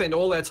 we could spend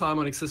all our time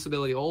on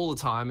accessibility all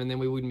the time, and then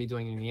we wouldn't be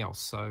doing anything else.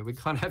 So we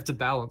kind of have to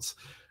balance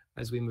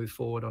as we move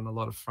forward on a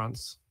lot of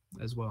fronts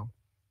as well.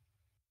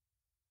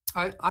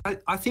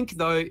 I think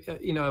though,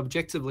 you know,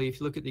 objectively, if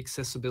you look at the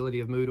accessibility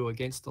of Moodle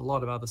against a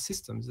lot of other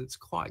systems, it's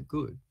quite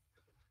good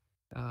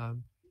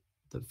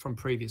from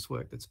previous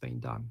work that's been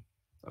done.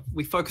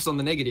 We focus on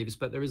the negatives,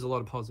 but there is a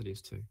lot of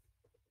positives too.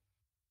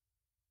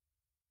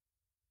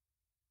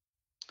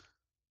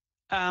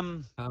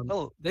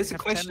 Well, there's a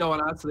question I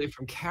want to answer there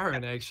from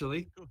Karen,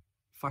 actually,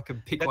 if I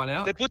could pick one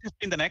out. That would have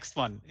been the next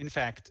one, in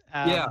fact.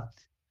 Yeah.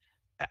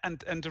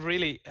 And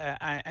really,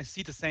 I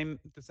see the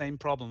same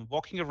problem.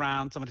 Walking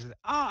around, somebody says,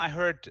 I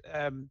heard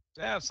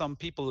some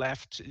people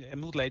left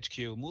Moodle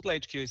HQ.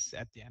 Moodle HQ is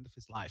at the end of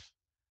his life.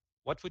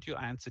 What would you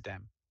answer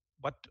them?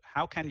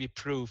 How can we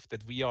prove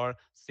that we are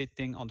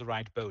sitting on the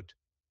right boat?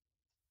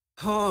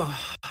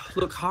 Oh,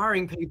 look,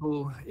 hiring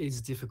people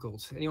is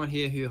difficult. Anyone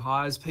here who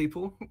hires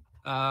people,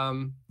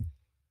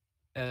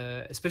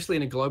 especially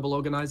in a global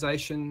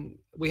organization,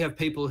 we have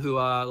people who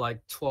are like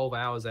 12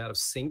 hours out of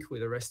sync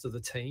with the rest of the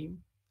team.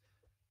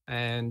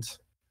 And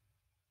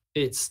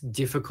it's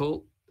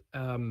difficult.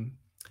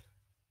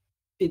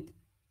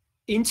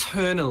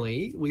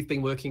 Internally, we've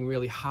been working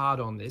really hard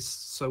on this.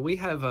 So we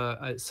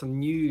have some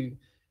new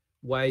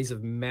ways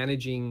of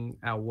managing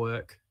our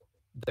work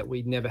that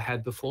we'd never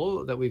had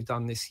before, that we've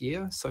done this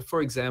year. So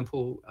for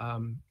example,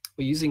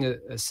 we're using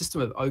a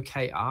system of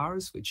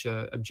OKRs, which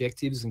are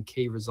objectives and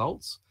key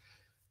results.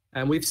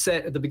 And we've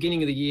set at the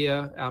beginning of the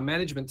year, our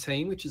management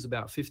team, which is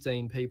about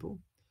 15 people,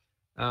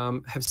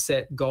 have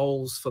set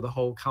goals for the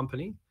whole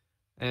company,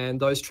 and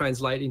those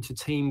translate into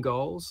team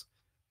goals,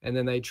 and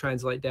then they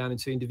translate down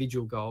into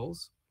individual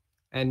goals.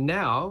 And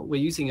now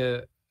we're using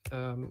a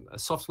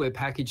software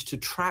package to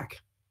track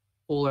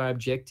all our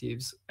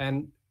objectives,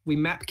 and we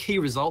map key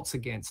results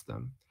against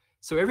them.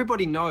 So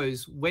everybody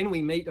knows when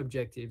we meet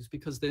objectives,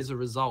 because there's a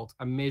result,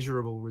 a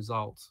measurable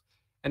result.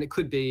 And it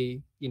could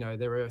be, you know,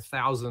 there are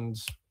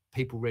 1,000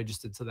 people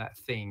registered to that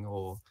thing,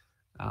 or,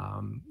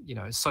 you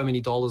know, so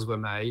many dollars were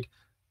made.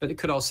 But it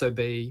could also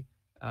be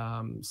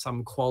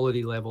some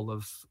quality level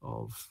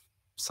of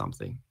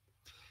something.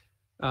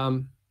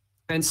 And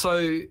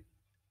so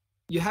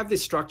you have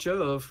this structure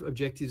of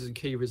objectives and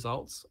key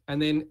results,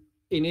 and then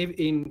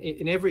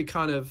in every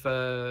kind of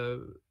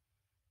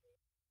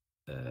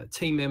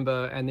team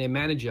member and their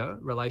manager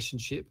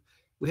relationship,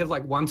 we have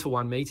like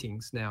one-to-one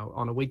meetings now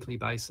on a weekly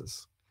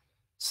basis.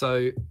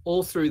 So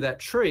all through that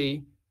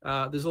tree,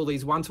 there's all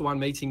these one-to-one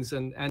meetings,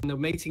 and the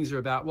meetings are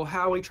about, well,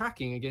 how are we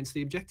tracking against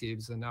the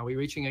objectives, and are we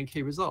reaching our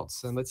key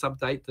results? And let's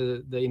update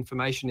the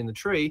information in the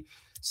tree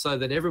so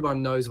that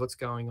everyone knows what's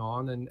going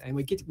on. And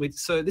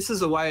so this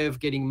is a way of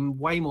getting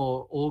way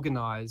more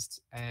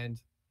organized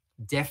and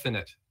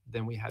definite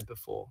than we had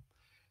before.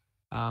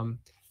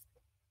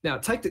 Now,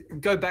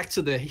 go back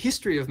to the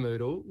history of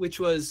Moodle,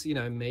 which was, you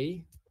know,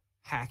 me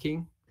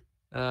hacking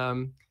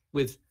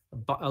with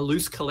a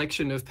loose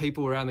collection of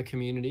people around the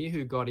community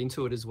who got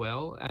into it as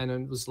well. And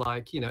it was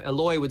like, you know,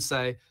 Eloy would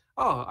say,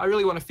 oh, I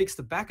really want to fix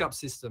the backup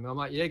system. I'm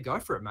like, yeah, go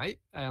for it, mate.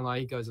 And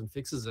like, he goes and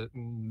fixes it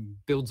and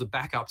builds a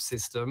backup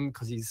system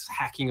because he's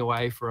hacking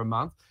away for a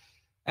month.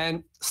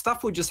 And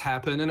stuff would just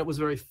happen, and it was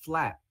very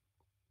flat.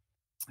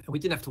 And we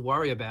didn't have to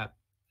worry about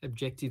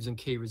objectives and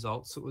key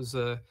results. It was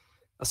a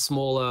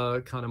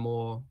smaller, kind of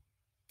more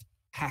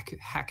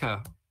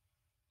hacker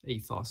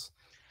ethos.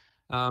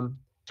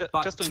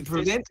 But just to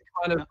prevent the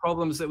kind of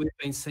problems that we've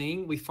been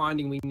seeing, we're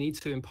finding we need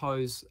to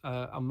impose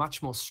a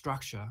much more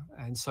structure.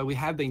 And so we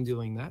have been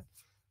doing that.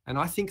 And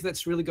I think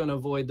that's really going to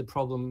avoid the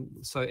problem.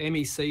 So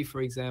MEC,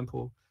 for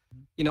example,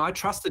 you know, I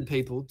trusted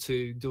people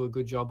to do a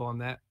good job on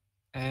that.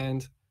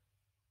 And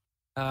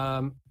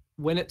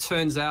when it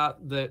turns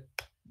out that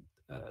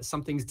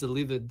something's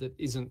delivered that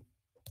isn't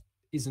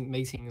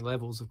meeting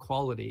levels of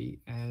quality,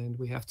 and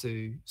we have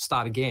to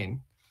start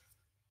again,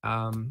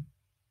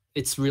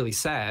 it's really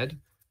sad.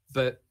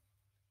 But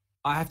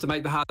I have to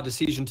make the hard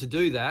decision to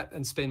do that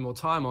and spend more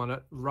time on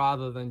it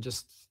rather than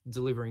just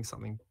delivering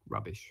something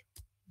rubbish,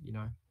 you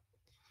know.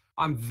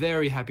 I'm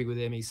very happy with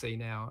MEC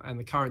now, and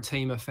the current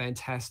team are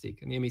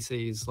fantastic, and the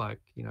MEC is like,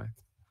 you know,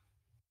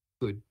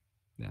 good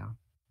now.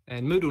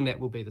 And MoodleNet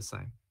will be the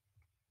same.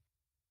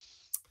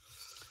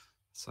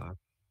 So,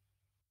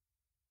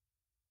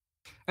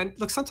 and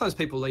look, sometimes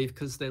people leave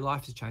because their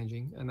life is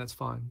changing, and that's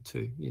fine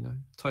too, you know,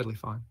 totally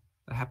fine.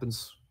 That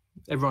happens.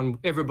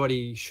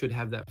 Everybody should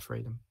have that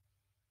freedom.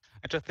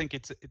 I just think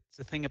it's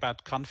a thing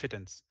about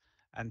confidence.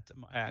 And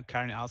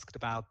Karen asked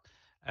about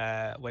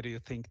whether you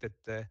think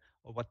that,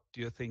 or what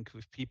do you think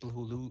with people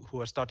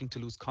who are starting to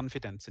lose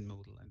confidence in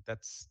Moodle, and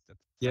that's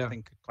I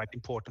think quite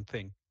important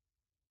thing.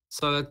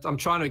 So I'm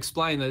trying to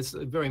explain that it's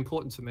very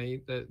important to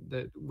me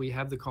that we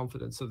have the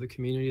confidence of the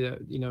community, that,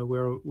 you know,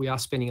 we are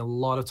spending a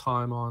lot of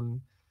time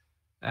on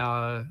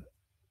our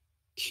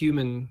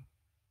human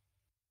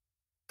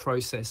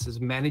processes,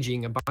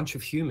 managing a bunch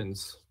of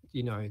humans,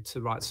 you know,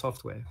 to write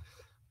software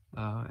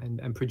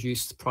and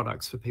produce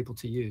products for people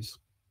to use.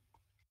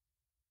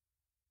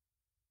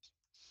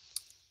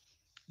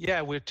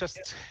 Yeah, we're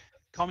just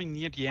coming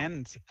near the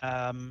end.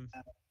 Amy,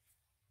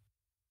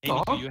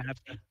 do you have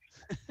to?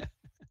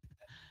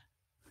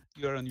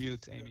 You're on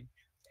mute, Amy.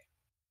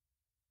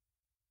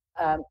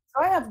 So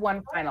I have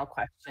one final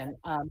question,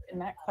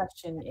 and that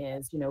question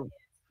is, you know,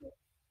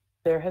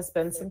 there has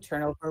been some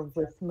turnover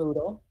with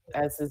Moodle,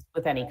 as is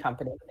with any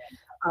company.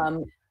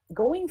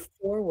 Going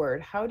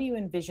forward, how do you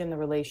envision the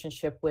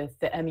relationship with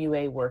the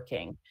MUA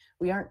working?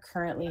 We aren't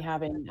currently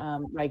having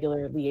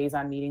regular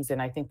liaison meetings,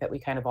 and I think that we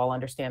kind of all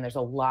understand there's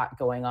a lot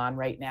going on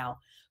right now.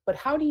 But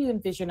how do you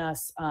envision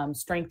us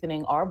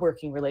strengthening our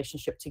working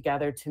relationship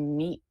together to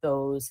meet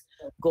those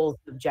goals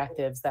and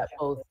objectives that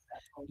both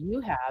you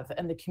have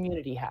and the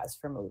community has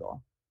for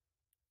Moodle?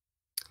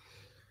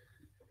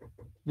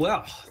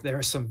 Well, there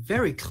are some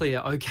very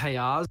clear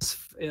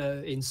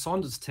OKRs in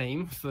Sonder's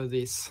team for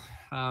this.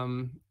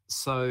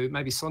 So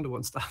maybe Sonder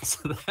wants to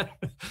answer that.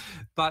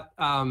 But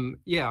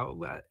yeah,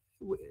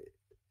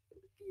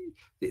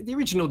 the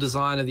original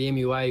design of the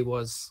MUA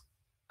was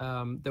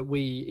that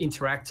we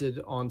interacted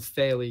on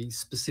fairly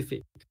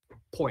specific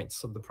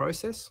points of the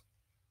process.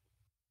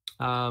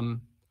 I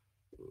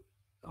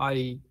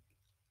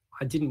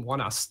didn't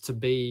want us to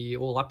be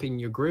all up in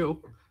your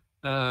grill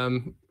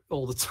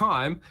all the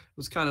time. It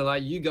was kind of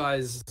like, you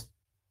guys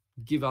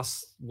give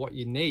us what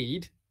you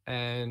need,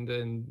 and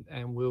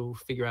we'll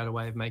figure out a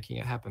way of making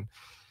it happen.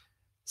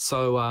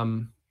 So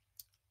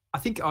I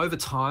think over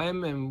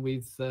time, and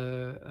with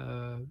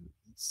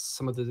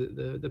some of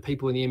the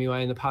people in the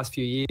MUA in the past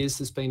few years,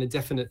 there's been a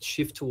definite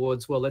shift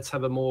towards, well, let's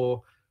have a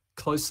more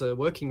closer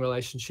working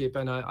relationship,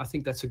 and I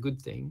think that's a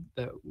good thing,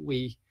 that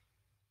we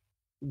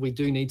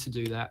do need to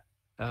do that.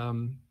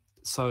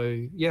 So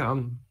yeah,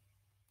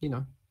 you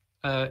know,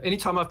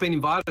 anytime I've been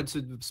invited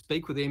to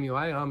speak with the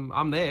MUA,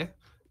 I'm there.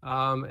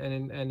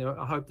 And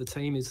I hope the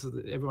team is,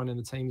 everyone in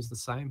the team is the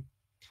same.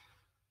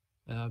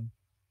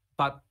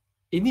 But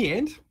in the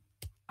end,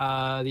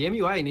 the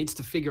MUA needs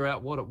to figure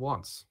out what it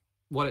wants,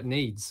 what it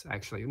needs,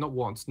 actually, not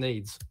wants,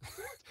 needs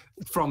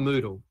from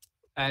Moodle,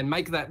 and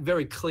make that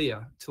very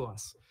clear to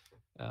us.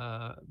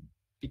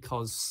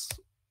 Because,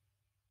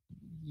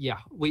 yeah,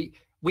 we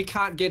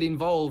can't get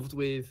involved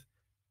with,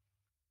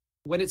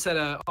 when it's at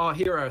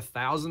here are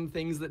 1,000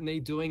 things that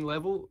need doing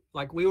level,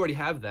 like we already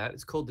have that.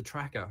 It's called the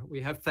tracker.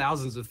 We have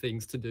thousands of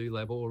things to do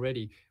level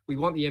already. We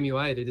want the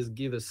MUA to just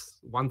give us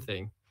one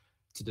thing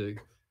to do.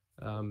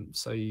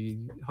 So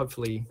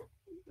hopefully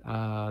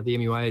the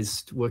MUA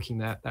is working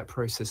that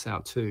process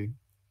out too.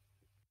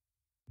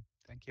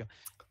 Thank you.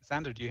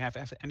 Sander, do you have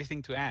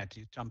anything to add?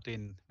 You jumped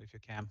in with your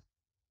cam.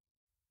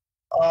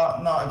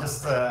 No,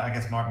 just I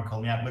guess Martin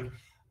called me out. Look,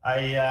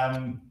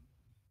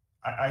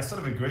 I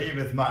sort of agree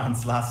with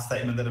Martin's last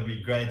statement that it'd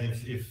be great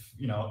if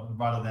you know,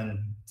 rather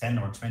than 10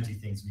 or 20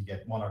 things, we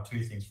get 1 or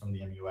 2 things from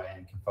the MUA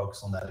and can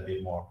focus on that a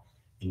bit more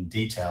in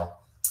detail.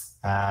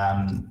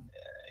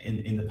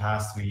 In the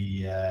past,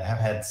 we have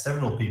had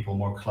several people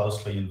more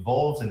closely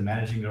involved in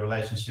managing the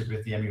relationship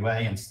with the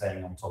MUA and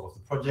staying on top of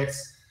the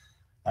projects.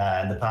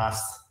 In the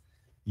past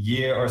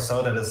year or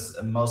so, that has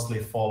mostly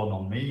fallen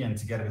on me, and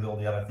together with all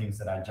the other things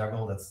that I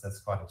juggle, that's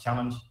quite a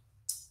challenge.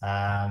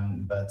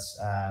 But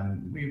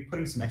we're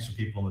putting some extra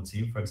people on the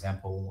team. For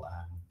example,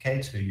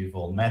 Kate, who you've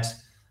all met,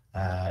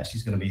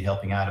 she's going to be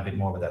helping out a bit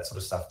more with that sort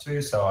of stuff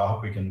too. So I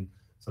hope we can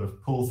sort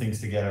of pull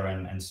things together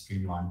and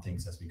streamline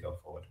things as we go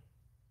forward.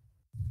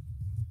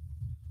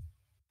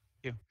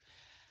 Thank you.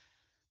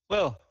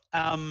 Well,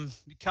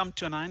 we come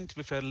to an end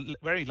with a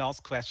very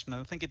last question.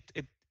 I think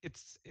it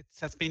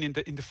has been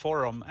in the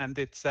forum, and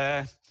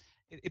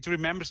it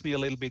remembers me a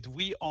little bit.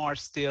 We are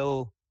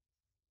still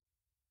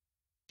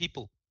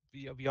people.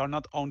 We are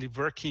not only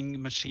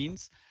working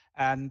machines.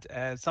 And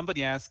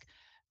somebody asked,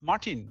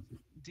 Martin,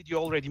 did you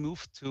already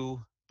move to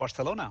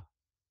Barcelona?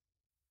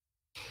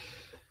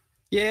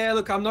 Yeah,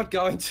 look, I'm not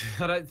going to,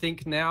 I don't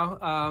think now.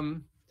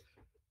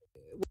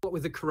 What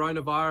with the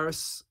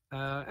coronavirus,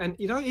 and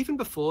you know, even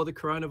before the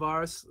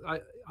coronavirus,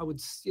 I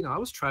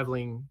was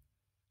traveling.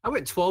 I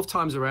went 12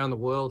 times around the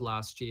world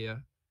last year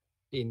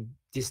in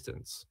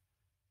distance,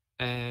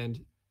 and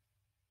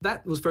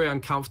that was very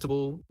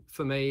uncomfortable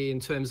for me in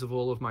terms of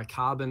all of my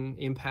carbon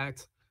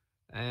impact.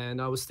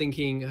 And I was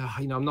thinking,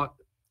 you know,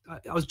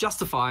 I was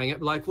justifying it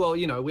like, well,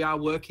 you know, we are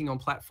working on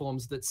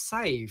platforms that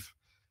save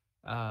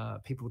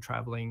people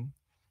traveling,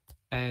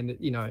 and,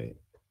 you know,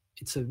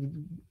 it's a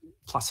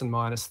plus and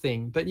minus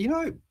thing, but, you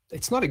know,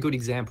 it's not a good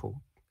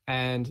example.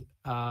 And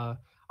I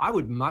I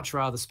would much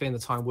rather spend the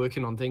time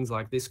working on things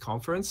like this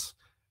conference.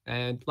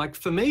 And like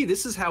for me,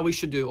 this is how we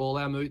should do all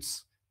our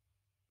moots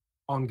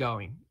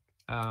ongoing.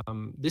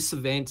 This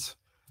event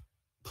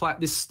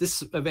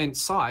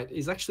site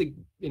is actually,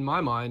 in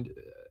my mind,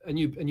 a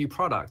new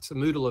product, a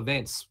Moodle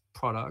events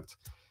product.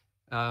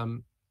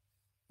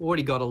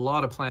 Already got a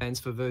lot of plans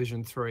for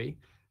version 3.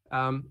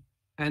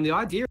 And the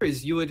idea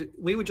is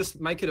we would just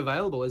make it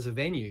available as a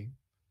venue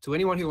to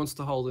anyone who wants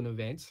to hold an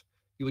event.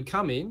 You would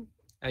come in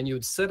and you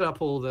would set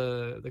up all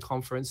the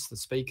conference, the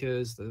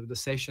speakers, the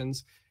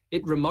sessions.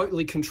 It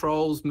remotely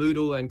controls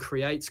Moodle and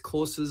creates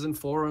courses and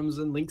forums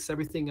and links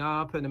everything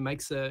up, and it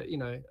makes a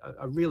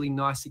really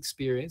nice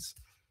experience.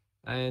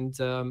 And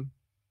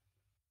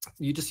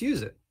you just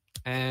use it.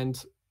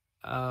 And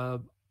I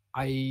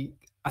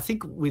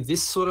think with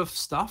this sort of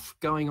stuff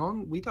going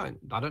on,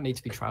 I don't need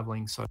to be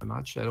traveling so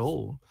much at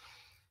all.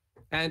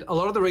 And a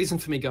lot of the reason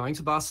for me going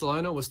to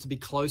Barcelona was to be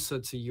closer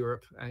to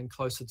Europe and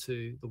closer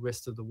to the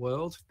rest of the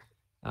world.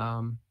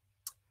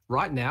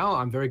 Right now,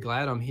 I'm very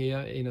glad I'm here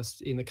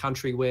in a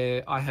country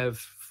where I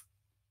have,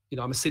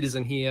 I'm a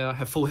citizen here,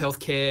 have full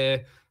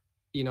healthcare.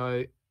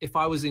 If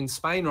I was in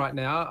Spain right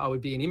now, I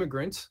would be an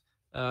immigrant,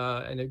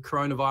 and a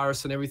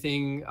coronavirus and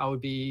everything, I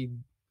would be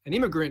an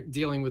immigrant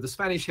dealing with the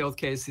Spanish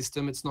healthcare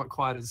system. It's not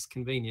quite as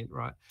convenient,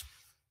 right?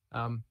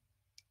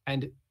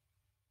 And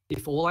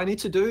if all I need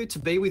to do to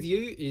be with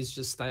you is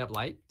just stay up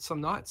late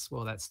some nights,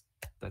 well, that's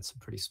a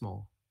pretty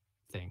small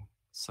thing.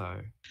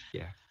 So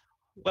yeah.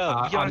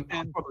 Well,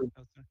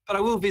 but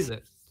I will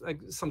visit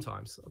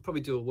sometimes. I'll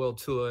probably do a world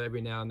tour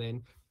every now and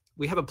then.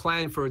 We have a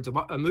plan for a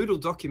Moodle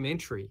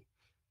documentary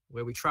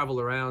where we travel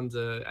around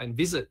and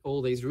visit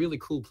all these really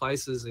cool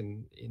places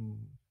in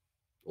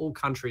all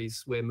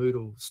countries where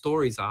Moodle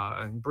stories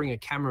are, and bring a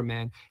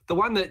cameraman. The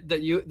one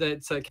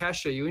that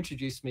Kasia, you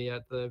introduced me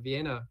at the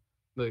Vienna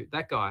Moot,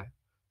 that guy,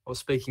 I was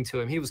speaking to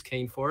him, he was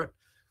keen for it.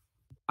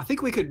 I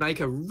think we could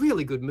make a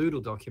really good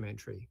Moodle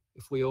documentary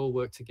if we all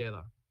work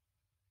together.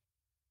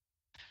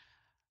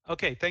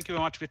 Okay, thank you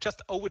very much. We're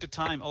just over the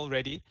time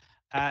already.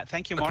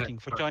 Thank you, Martin,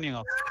 for joining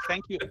us.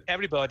 Thank you,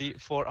 everybody,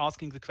 for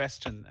asking the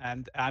question.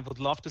 And I would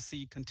love to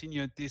see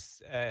continued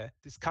these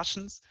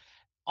discussions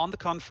on the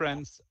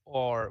conference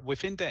or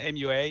within the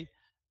MUA.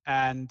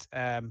 And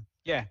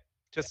yeah,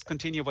 just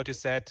continue what you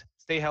said.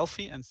 Stay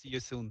healthy and see you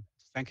soon.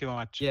 Thank you very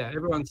much. Yeah,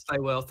 everyone stay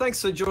well.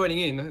 Thanks for joining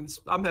in.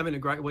 I'm having a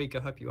great week. I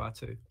hope you are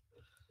too.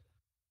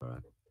 All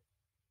right.